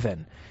in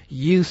heaven.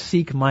 You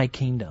seek my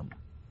kingdom.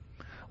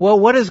 Well,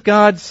 what is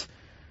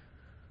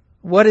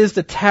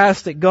the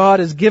task that God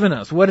has given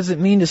us? What does it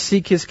mean to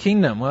seek His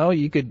kingdom? Well,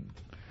 you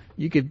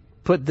could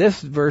put this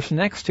verse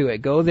next to it.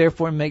 Go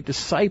therefore and make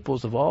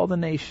disciples of all the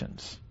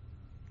nations.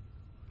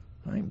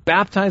 Right?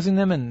 Baptizing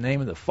them in the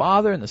name of the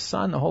Father and the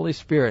Son and the Holy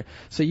Spirit.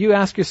 So you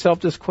ask yourself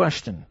this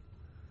question.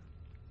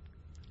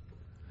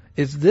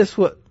 Is this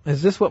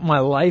what my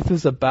life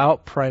is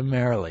about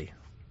primarily?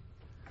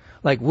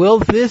 Like, will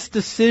this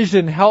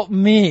decision help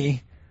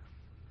me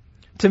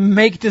to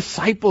make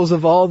disciples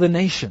of all the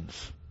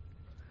nations?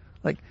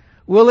 Like,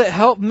 will it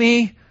help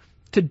me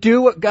to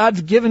do what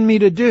God's given me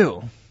to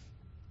do?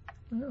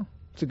 Well,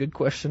 it's a good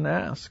question to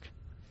ask.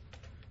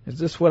 Is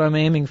this what I'm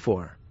aiming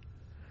for?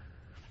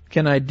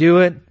 Can I do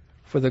it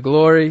for the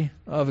glory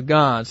of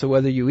God? So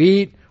whether you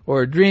eat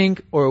or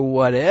drink or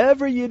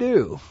whatever you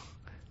do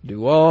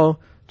all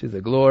to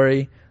the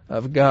glory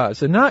of God.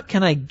 So not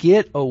can I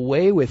get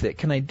away with it?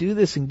 Can I do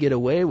this and get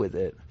away with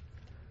it?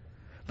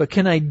 But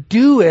can I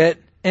do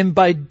it, and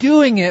by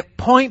doing it,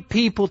 point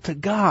people to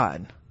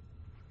God?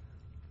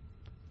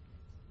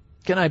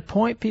 Can I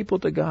point people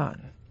to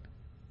God?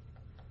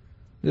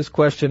 This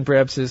question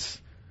perhaps is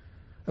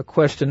a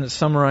question that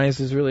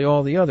summarizes really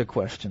all the other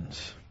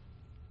questions.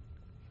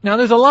 Now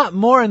there's a lot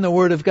more in the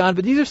Word of God,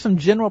 but these are some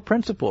general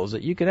principles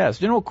that you can ask,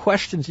 general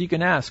questions you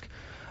can ask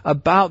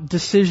about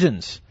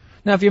decisions.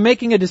 Now if you're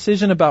making a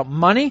decision about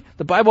money,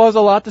 the Bible has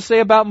a lot to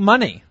say about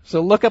money.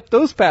 So look up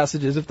those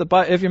passages.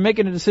 If you're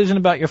making a decision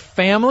about your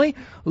family,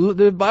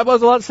 the Bible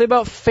has a lot to say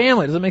about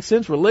family. Does that make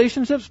sense?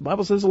 Relationships, the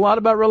Bible says a lot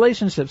about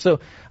relationships. So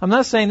I'm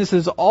not saying this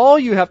is all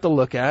you have to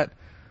look at,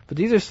 but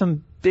these are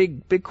some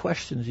big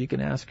questions you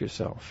can ask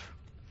yourself.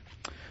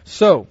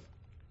 So,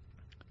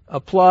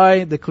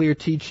 apply the clear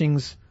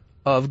teachings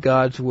of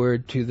God's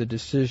Word to the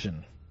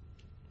decision.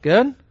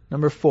 Good?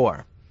 Number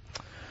 4.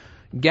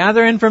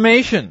 Gather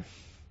information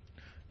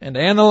and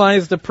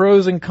analyze the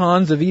pros and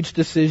cons of each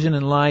decision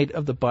in light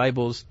of the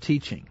Bible's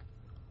teaching.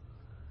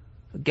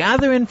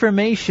 Gather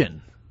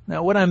information.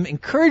 Now, what I'm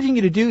encouraging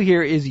you to do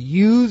here is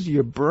use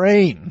your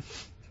brain.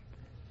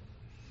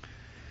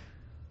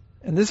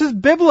 And this is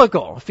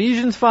biblical.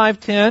 Ephesians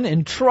 5:10,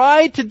 and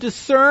try to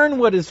discern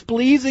what is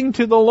pleasing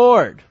to the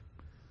Lord.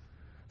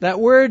 That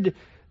word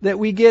that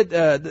we get,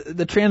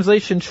 the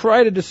translation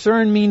try to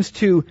discern, means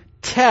to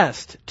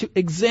test, to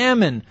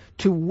examine,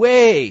 to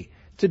weigh,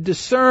 to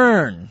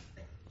discern.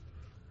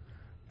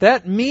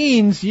 That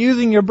means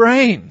using your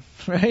brain,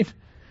 right?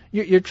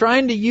 You're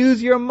trying to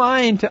use your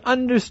mind to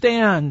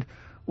understand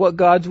what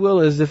God's will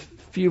is. A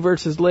few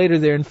verses later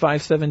there in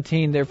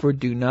 5:17, therefore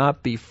do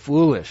not be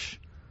foolish.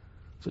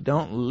 So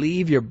don't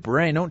leave your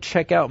brain, don't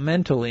check out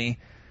mentally,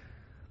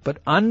 but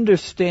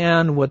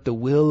understand what the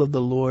will of the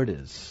Lord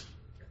is.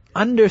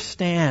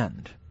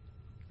 Understand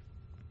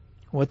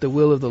what the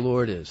will of the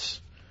Lord is.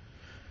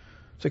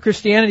 So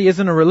Christianity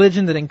isn't a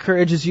religion that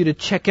encourages you to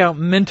check out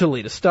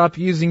mentally, to stop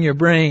using your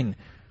brain.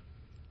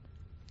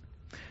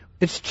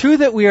 It's true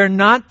that we are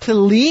not to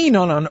lean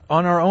on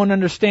our own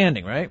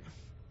understanding, right?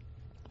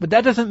 But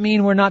that doesn't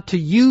mean we're not to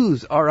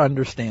use our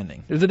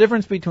understanding. There's a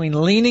difference between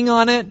leaning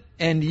on it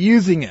and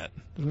using it.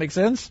 Does it make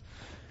sense?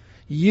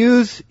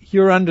 Use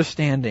your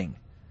understanding.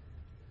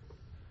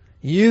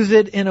 Use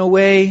it in a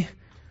way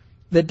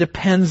that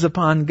depends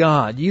upon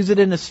God. Use it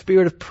in a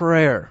spirit of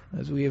prayer,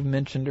 as we have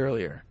mentioned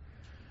earlier.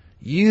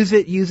 Use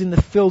it using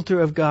the filter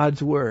of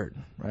God's Word,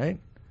 right?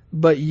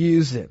 But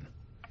use it.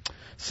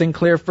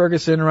 Sinclair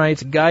Ferguson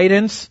writes,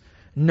 guidance,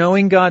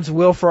 knowing God's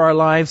will for our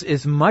lives,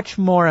 is much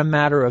more a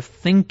matter of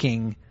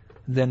thinking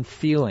than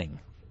feeling.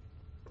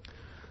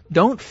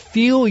 Don't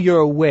feel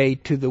your way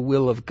to the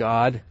will of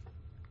God.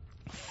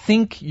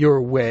 Think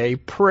your way,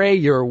 pray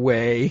your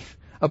way,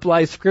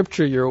 apply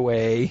Scripture your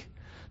way. Does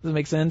that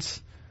make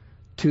sense?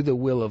 To the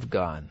will of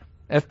God.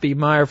 F.B.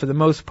 Meyer, for the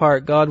most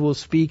part, God will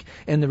speak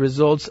in the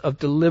results of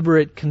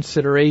deliberate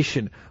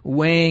consideration,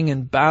 weighing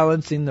and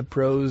balancing the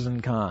pros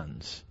and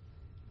cons.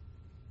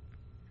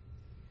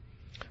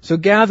 So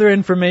gather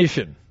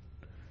information.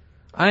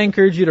 I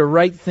encourage you to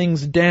write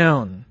things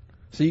down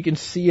so you can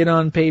see it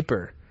on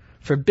paper.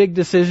 For big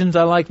decisions,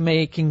 I like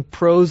making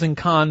pros and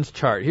cons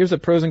chart. Here's a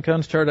pros and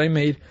cons chart I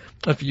made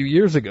a few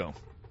years ago.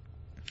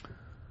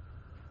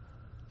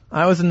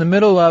 I was in the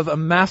middle of a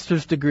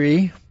master's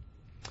degree,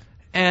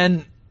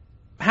 and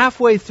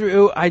halfway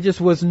through, I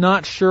just was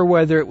not sure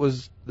whether it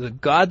was the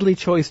godly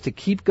choice to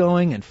keep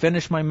going and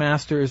finish my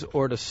master's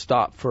or to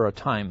stop for a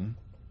time.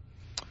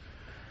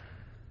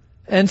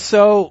 And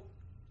so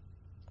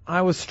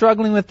I was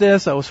struggling with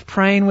this. I was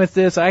praying with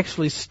this. I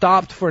actually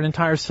stopped for an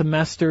entire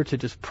semester to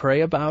just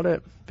pray about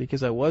it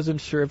because I wasn't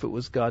sure if it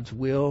was God's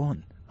will.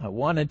 And I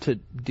wanted to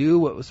do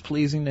what was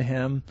pleasing to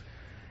Him.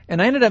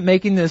 And I ended up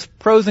making this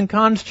pros and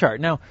cons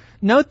chart. Now,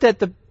 note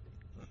that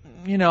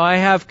I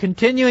have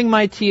continuing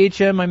my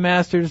THM, my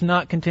master's,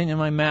 not continuing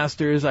my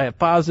master's. I have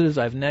positives,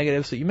 I have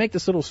negatives. So you make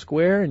this little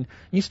square and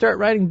you start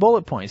writing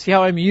bullet points. See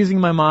how I'm using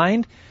my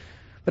mind?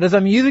 But as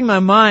I'm using my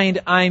mind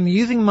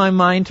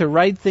to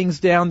write things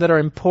down that are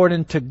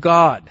important to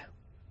God.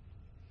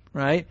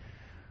 Right?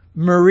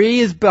 Marie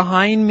is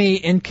behind me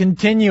in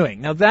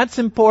continuing. Now that's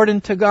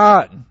important to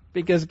God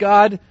because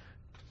God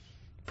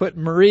put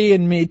Marie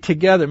and me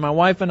together, my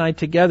wife and I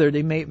together.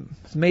 They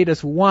made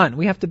us one.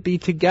 We have to be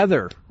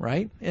together,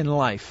 right, in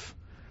life.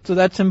 So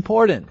that's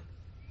important.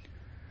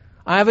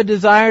 I have a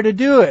desire to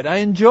do it. I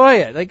enjoy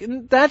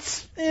it.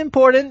 That's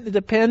important. It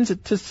depends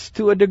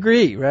to a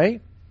degree,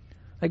 right?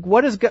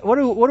 What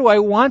do I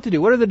want to do?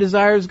 What are the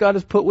desires God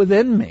has put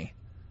within me?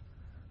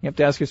 You have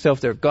to ask yourself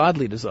if they're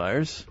godly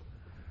desires.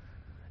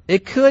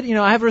 It could,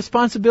 I have a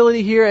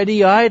responsibility here at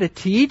EI to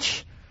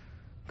teach.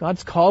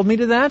 God's called me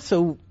to that,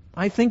 so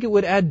I think it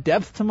would add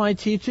depth to my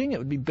teaching. It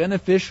would be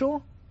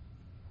beneficial.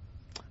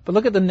 But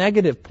look at the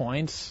negative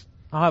points.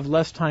 I'll have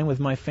less time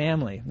with my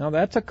family. Now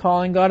that's a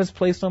calling God has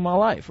placed on my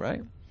life,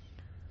 right?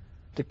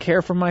 To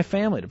care for my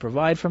family, to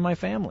provide for my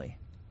family.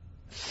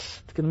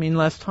 It's going to mean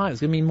less time. It's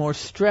going to mean more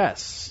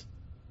stress.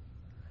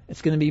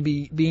 It's going to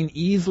be being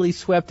easily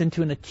swept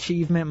into an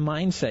achievement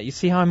mindset. You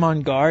see how I'm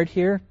on guard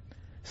here?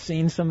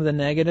 Seeing some of the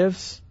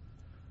negatives?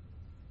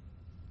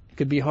 It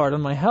could be hard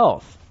on my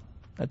health.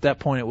 At that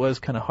point, it was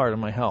kind of hard on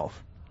my health.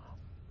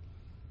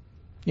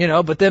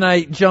 But then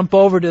I jump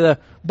over to the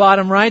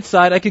bottom right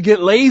side. I could get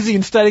lazy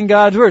in studying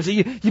God's Word. So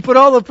you put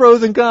all the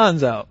pros and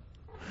cons out.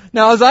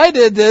 Now, as I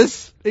did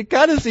this, it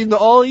kind of seemed to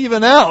all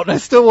even out. I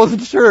still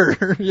wasn't sure,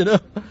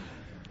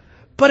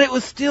 But it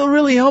was still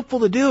really helpful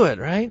to do it,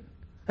 right?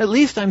 At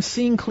least I'm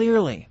seeing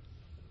clearly.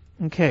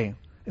 Okay,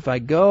 if I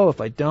go,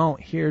 if I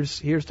don't, here's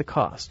the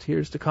cost.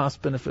 Here's the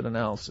cost-benefit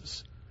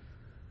analysis.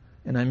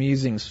 And I'm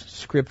using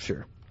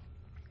Scripture.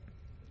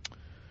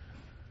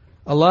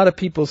 A lot of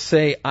people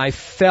say, I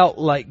felt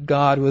like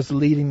God was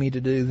leading me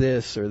to do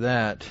this or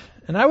that.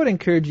 And I would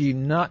encourage you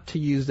not to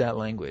use that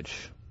language.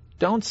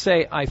 Don't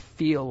say, I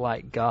feel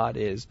like God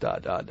is ...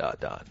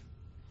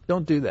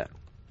 Don't do that.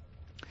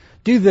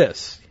 Do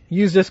this.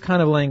 Use this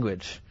kind of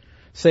language.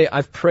 Say,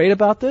 I've prayed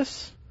about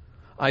this.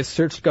 I've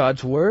searched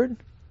God's Word.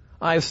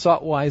 I've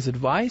sought wise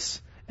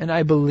advice. And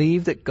I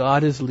believe that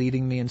God is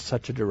leading me in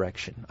such a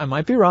direction. I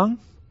might be wrong,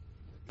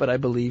 but I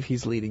believe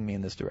He's leading me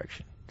in this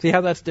direction. See how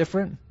that's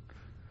different?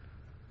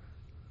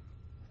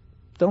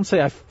 Don't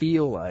say I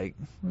feel like.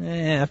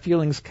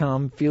 Feelings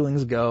come,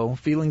 feelings go.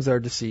 Feelings are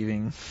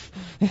deceiving.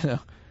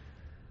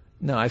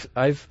 No,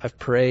 I've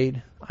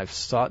prayed, I've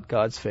sought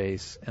God's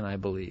face, and I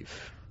believe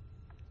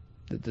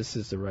that this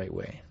is the right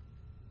way.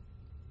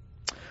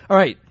 All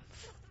right.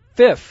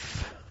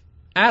 Fifth,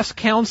 ask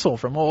counsel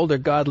from older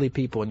godly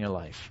people in your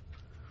life.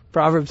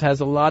 Proverbs has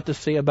a lot to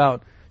say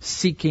about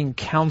seeking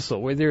counsel.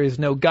 Where there is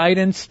no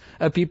guidance,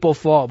 a people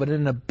fall. But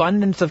in an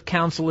abundance of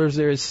counselors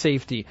there is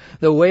safety.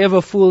 The way of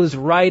a fool is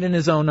right in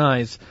his own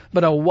eyes,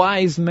 but a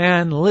wise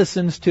man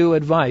listens to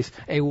advice.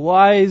 A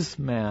wise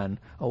man,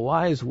 a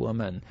wise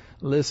woman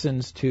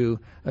listens to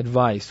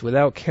advice.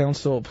 Without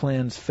counsel,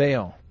 plans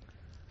fail.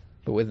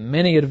 But with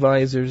many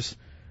advisors,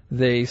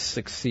 they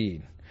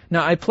succeed.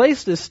 Now, I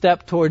place this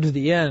step towards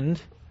the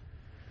end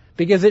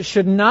because it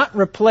should not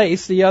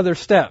replace the other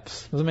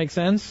steps. Does it make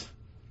sense?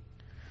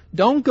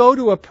 Don't go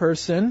to a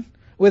person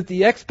with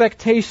the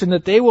expectation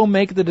that they will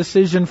make the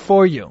decision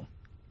for you.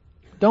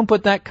 Don't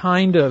put that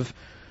kind of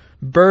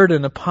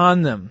burden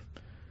upon them.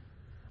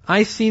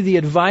 I see the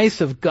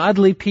advice of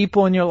godly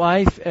people in your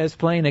life as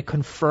playing a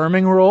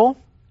confirming role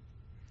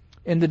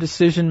in the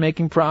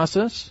decision-making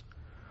process,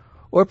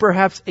 or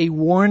perhaps a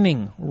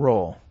warning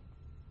role,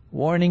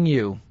 warning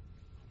you,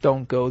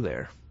 don't go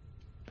there.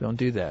 Don't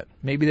do that.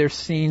 Maybe they're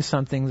seeing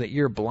something that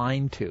you're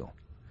blind to,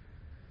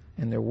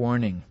 and they're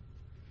warning.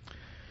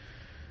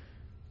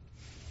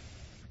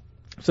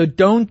 So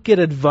don't get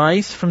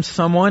advice from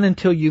someone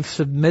until you've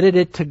submitted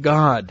it to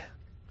God,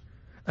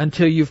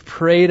 until you've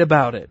prayed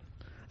about it,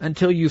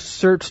 until you've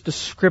searched the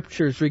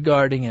Scriptures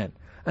regarding it,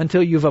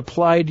 until you've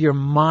applied your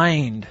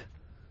mind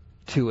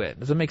to it.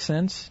 Does that make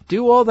sense?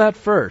 Do all that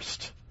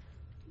first.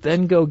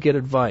 Then go get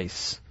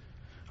advice.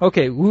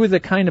 Okay, who are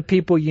the kind of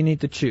people you need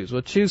to choose?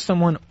 Well, choose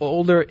someone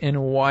older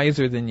and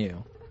wiser than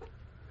you.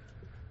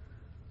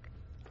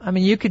 I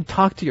mean, you can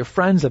talk to your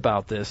friends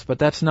about this, but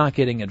that's not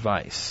getting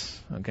advice.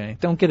 Okay?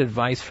 Don't get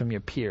advice from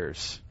your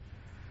peers.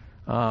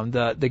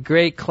 The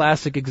great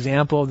classic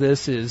example of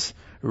this is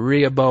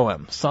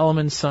Rehoboam,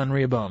 Solomon's son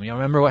Rehoboam. You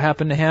remember what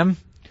happened to him?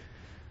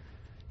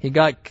 He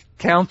got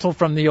counsel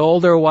from the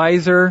older,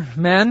 wiser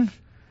men,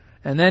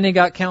 and then he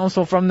got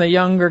counsel from the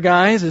younger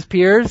guys, his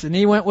peers, and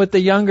he went with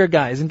the younger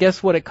guys. And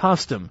guess what it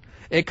cost him?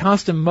 It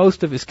cost him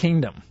most of his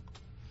kingdom.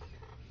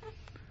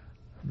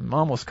 It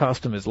almost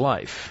cost him his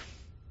life.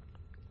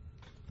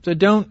 So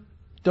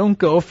don't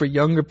go for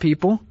younger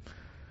people.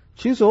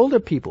 Choose older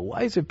people,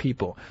 wiser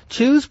people.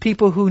 Choose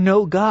people who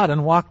know God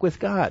and walk with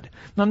God.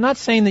 Now, I'm not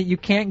saying that you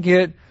can't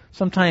get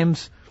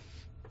sometimes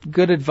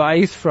good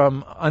advice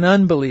from an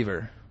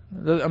unbeliever.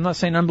 I'm not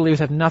saying unbelievers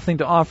have nothing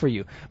to offer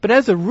you. But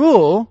as a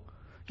rule,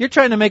 if you're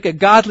trying to make a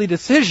godly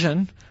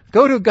decision,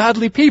 go to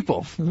godly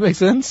people. Does that make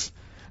sense?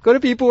 Go to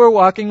people who are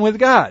walking with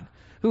God,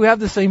 who have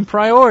the same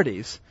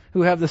priorities,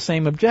 who have the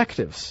same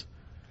objectives,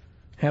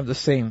 have the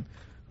same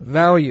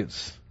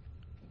values.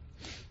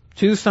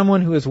 Choose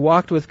someone who has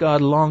walked with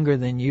God longer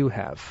than you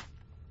have,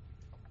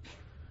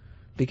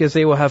 because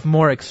they will have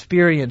more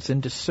experience in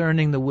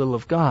discerning the will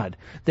of God.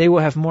 They will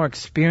have more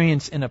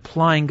experience in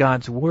applying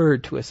God's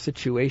word to a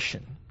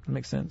situation. That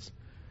makes sense?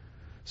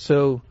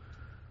 So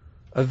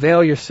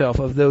avail yourself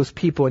of those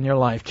people in your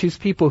life. Choose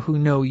people who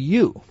know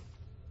you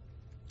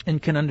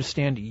and can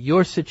understand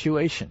your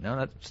situation. Now,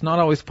 that's not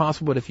always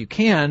possible, but if you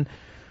can,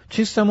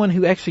 choose someone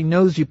who actually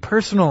knows you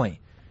personally.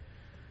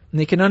 And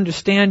they can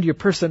understand your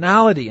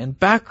personality and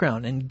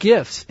background and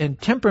gifts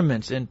and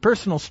temperaments and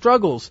personal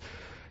struggles,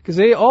 because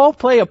they all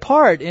play a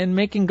part in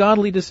making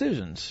godly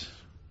decisions.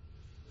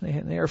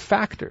 They are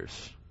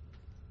factors.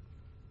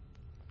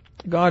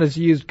 God has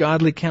used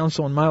godly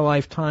counsel in my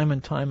life time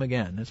and time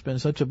again. It's been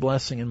such a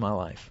blessing in my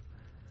life.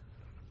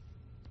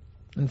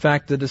 In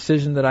fact, the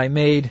decision that I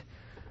made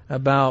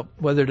about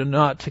whether or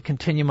not to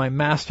continue my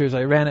master's,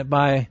 I ran it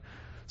by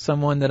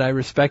someone that I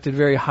respected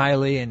very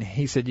highly, and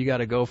he said, "You got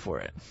to go for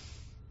it."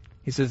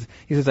 He says,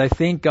 "I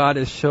think God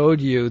has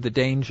showed you the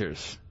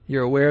dangers.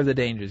 You're aware of the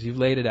dangers. You've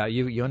laid it out.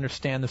 You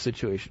understand the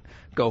situation.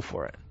 Go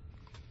for it."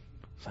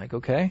 It's like,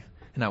 okay.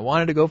 And I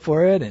wanted to go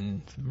for it,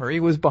 and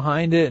Marie was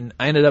behind it, and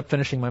I ended up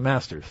finishing my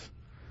master's.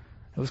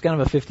 It was kind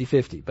of a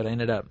 50-50, but I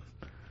ended up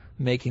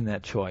making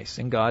that choice.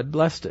 And God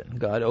blessed it. And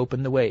God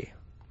opened the way.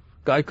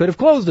 God could have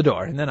closed the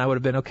door, and then I would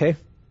have been, okay,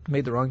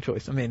 made the wrong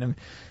choice. I mean,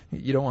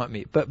 you don't want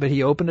me. But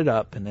He opened it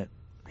up, and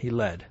He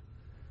led.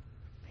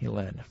 He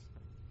led.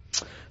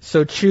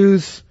 So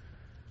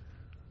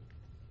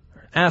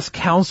ask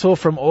counsel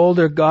from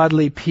older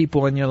godly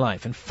people in your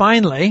life. And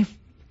finally,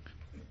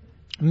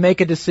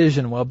 make a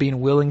decision while being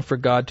willing for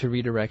God to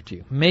redirect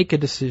you. Make a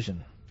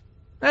decision.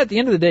 At the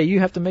end of the day, you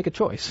have to make a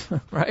choice,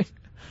 right?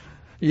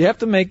 You have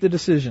to make the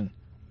decision.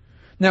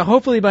 Now,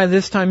 hopefully by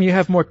this time you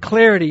have more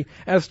clarity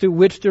as to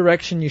which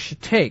direction you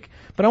should take.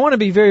 But I want to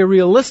be very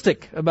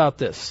realistic about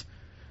this.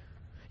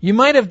 You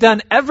might have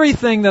done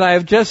everything that I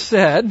have just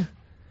said,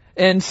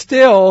 and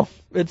still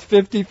it's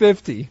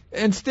 50-50.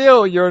 And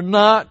still you're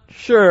not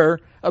sure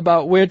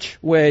about which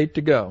way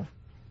to go.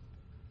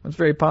 It's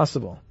very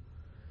possible.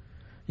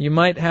 You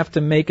might have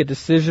to make a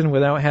decision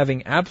without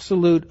having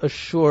absolute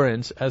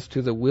assurance as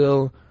to the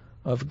will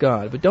of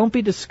God. But don't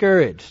be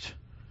discouraged.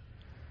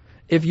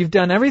 If you've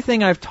done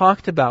everything I've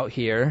talked about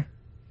here,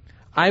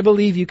 I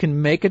believe you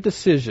can make a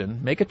decision,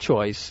 make a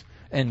choice,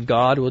 and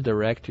God will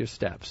direct your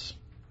steps.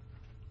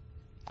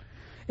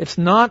 It's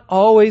not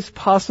always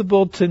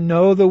possible to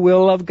know the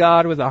will of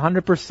God with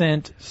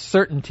 100%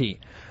 certainty,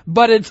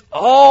 but it's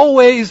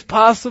always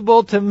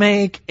possible to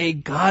make a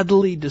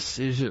godly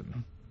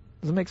decision.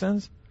 Does that make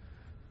sense?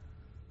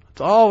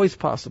 It's always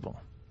possible.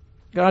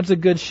 God's a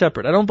good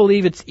shepherd. I don't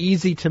believe it's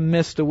easy to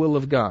miss the will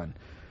of God.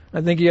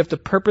 I think you have to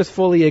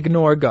purposefully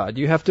ignore God.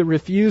 You have to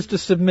refuse to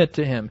submit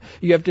to Him.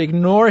 You have to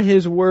ignore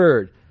His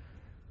word.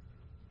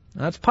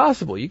 That's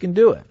possible. You can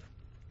do it.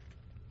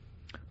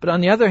 But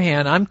on the other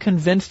hand, I'm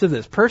convinced of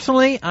this.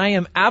 Personally, I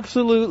am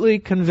absolutely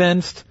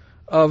convinced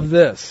of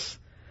this,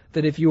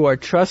 that if you are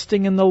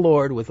trusting in the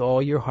Lord with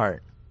all your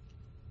heart,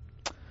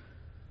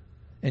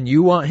 and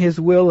you want His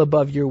will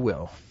above your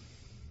will,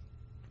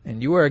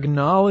 and you are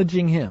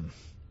acknowledging Him,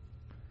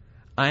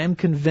 I am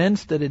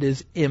convinced that it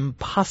is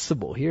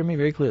impossible, hear me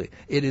very clearly,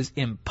 it is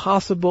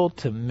impossible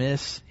to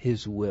miss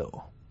His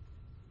will.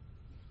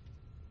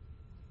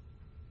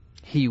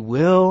 He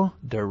will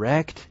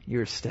direct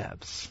your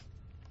steps.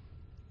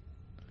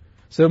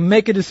 So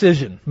make a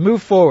decision.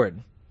 Move forward.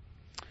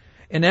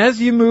 And as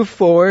you move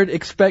forward,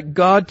 expect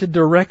God to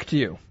direct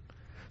you.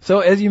 So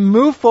as you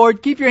move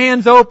forward, keep your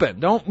hands open.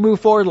 Don't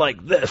move forward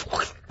like this.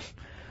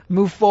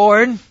 Move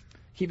forward,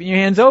 keeping your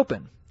hands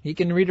open. He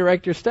can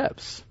redirect your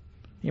steps.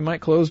 You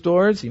might close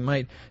doors.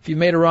 If you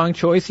made a wrong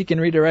choice, He can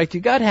redirect you.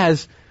 God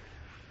has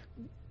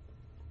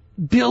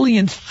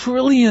billions,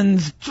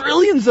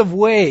 trillions of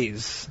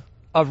ways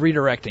of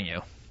redirecting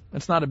you.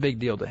 It's not a big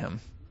deal to Him.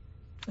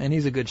 And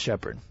He's a good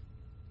shepherd.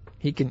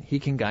 He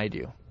can guide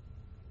you.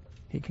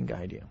 He can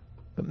guide you.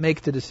 But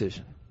make the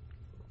decision.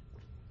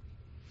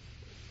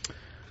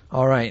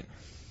 All right.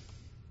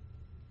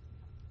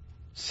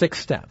 6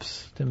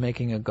 steps to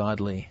making a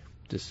godly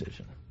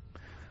decision.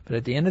 But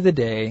at the end of the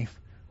day,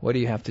 what do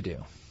you have to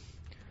do?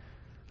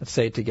 Let's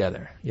say it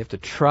together. You have to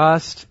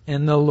trust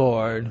in the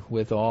Lord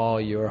with all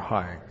your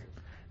heart.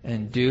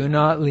 And do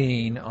not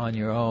lean on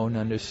your own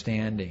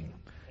understanding.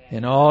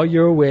 In all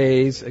your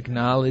ways,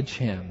 acknowledge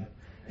Him,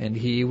 and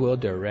He will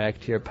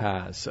direct your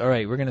paths. All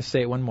right, we're going to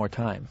say it one more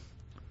time.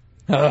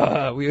 We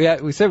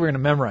said we're going to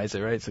memorize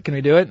it, right? So can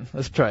we do it?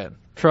 Let's try it.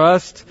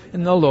 Trust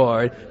in the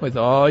Lord with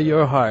all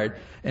your heart,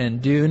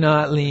 and do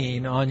not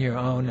lean on your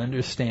own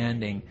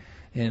understanding.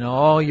 In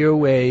all your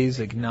ways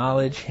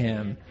acknowledge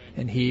Him,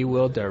 and He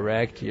will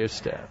direct your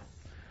step.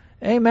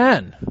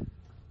 Amen.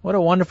 What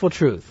a wonderful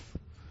truth.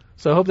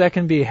 So I hope that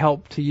can be a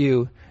help to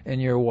you in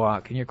your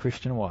walk, in your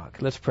Christian walk.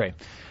 Let's pray.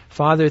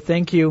 Father,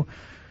 thank you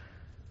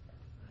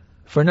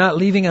for not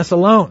leaving us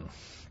alone.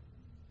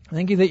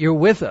 Thank you that you're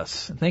with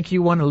us. And thank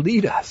you want to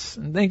lead us.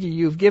 And thank you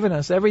you've given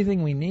us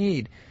everything we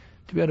need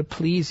to be able to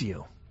please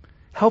you.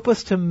 Help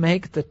us to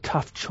make the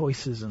tough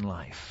choices in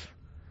life.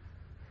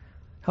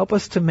 Help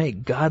us to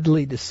make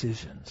godly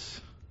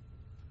decisions.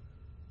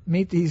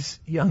 Meet these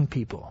young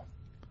people,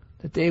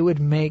 that they would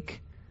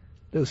make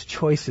those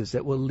choices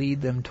that will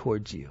lead them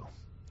towards you.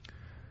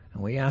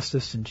 And we ask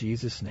this in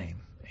Jesus'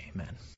 name. Amen.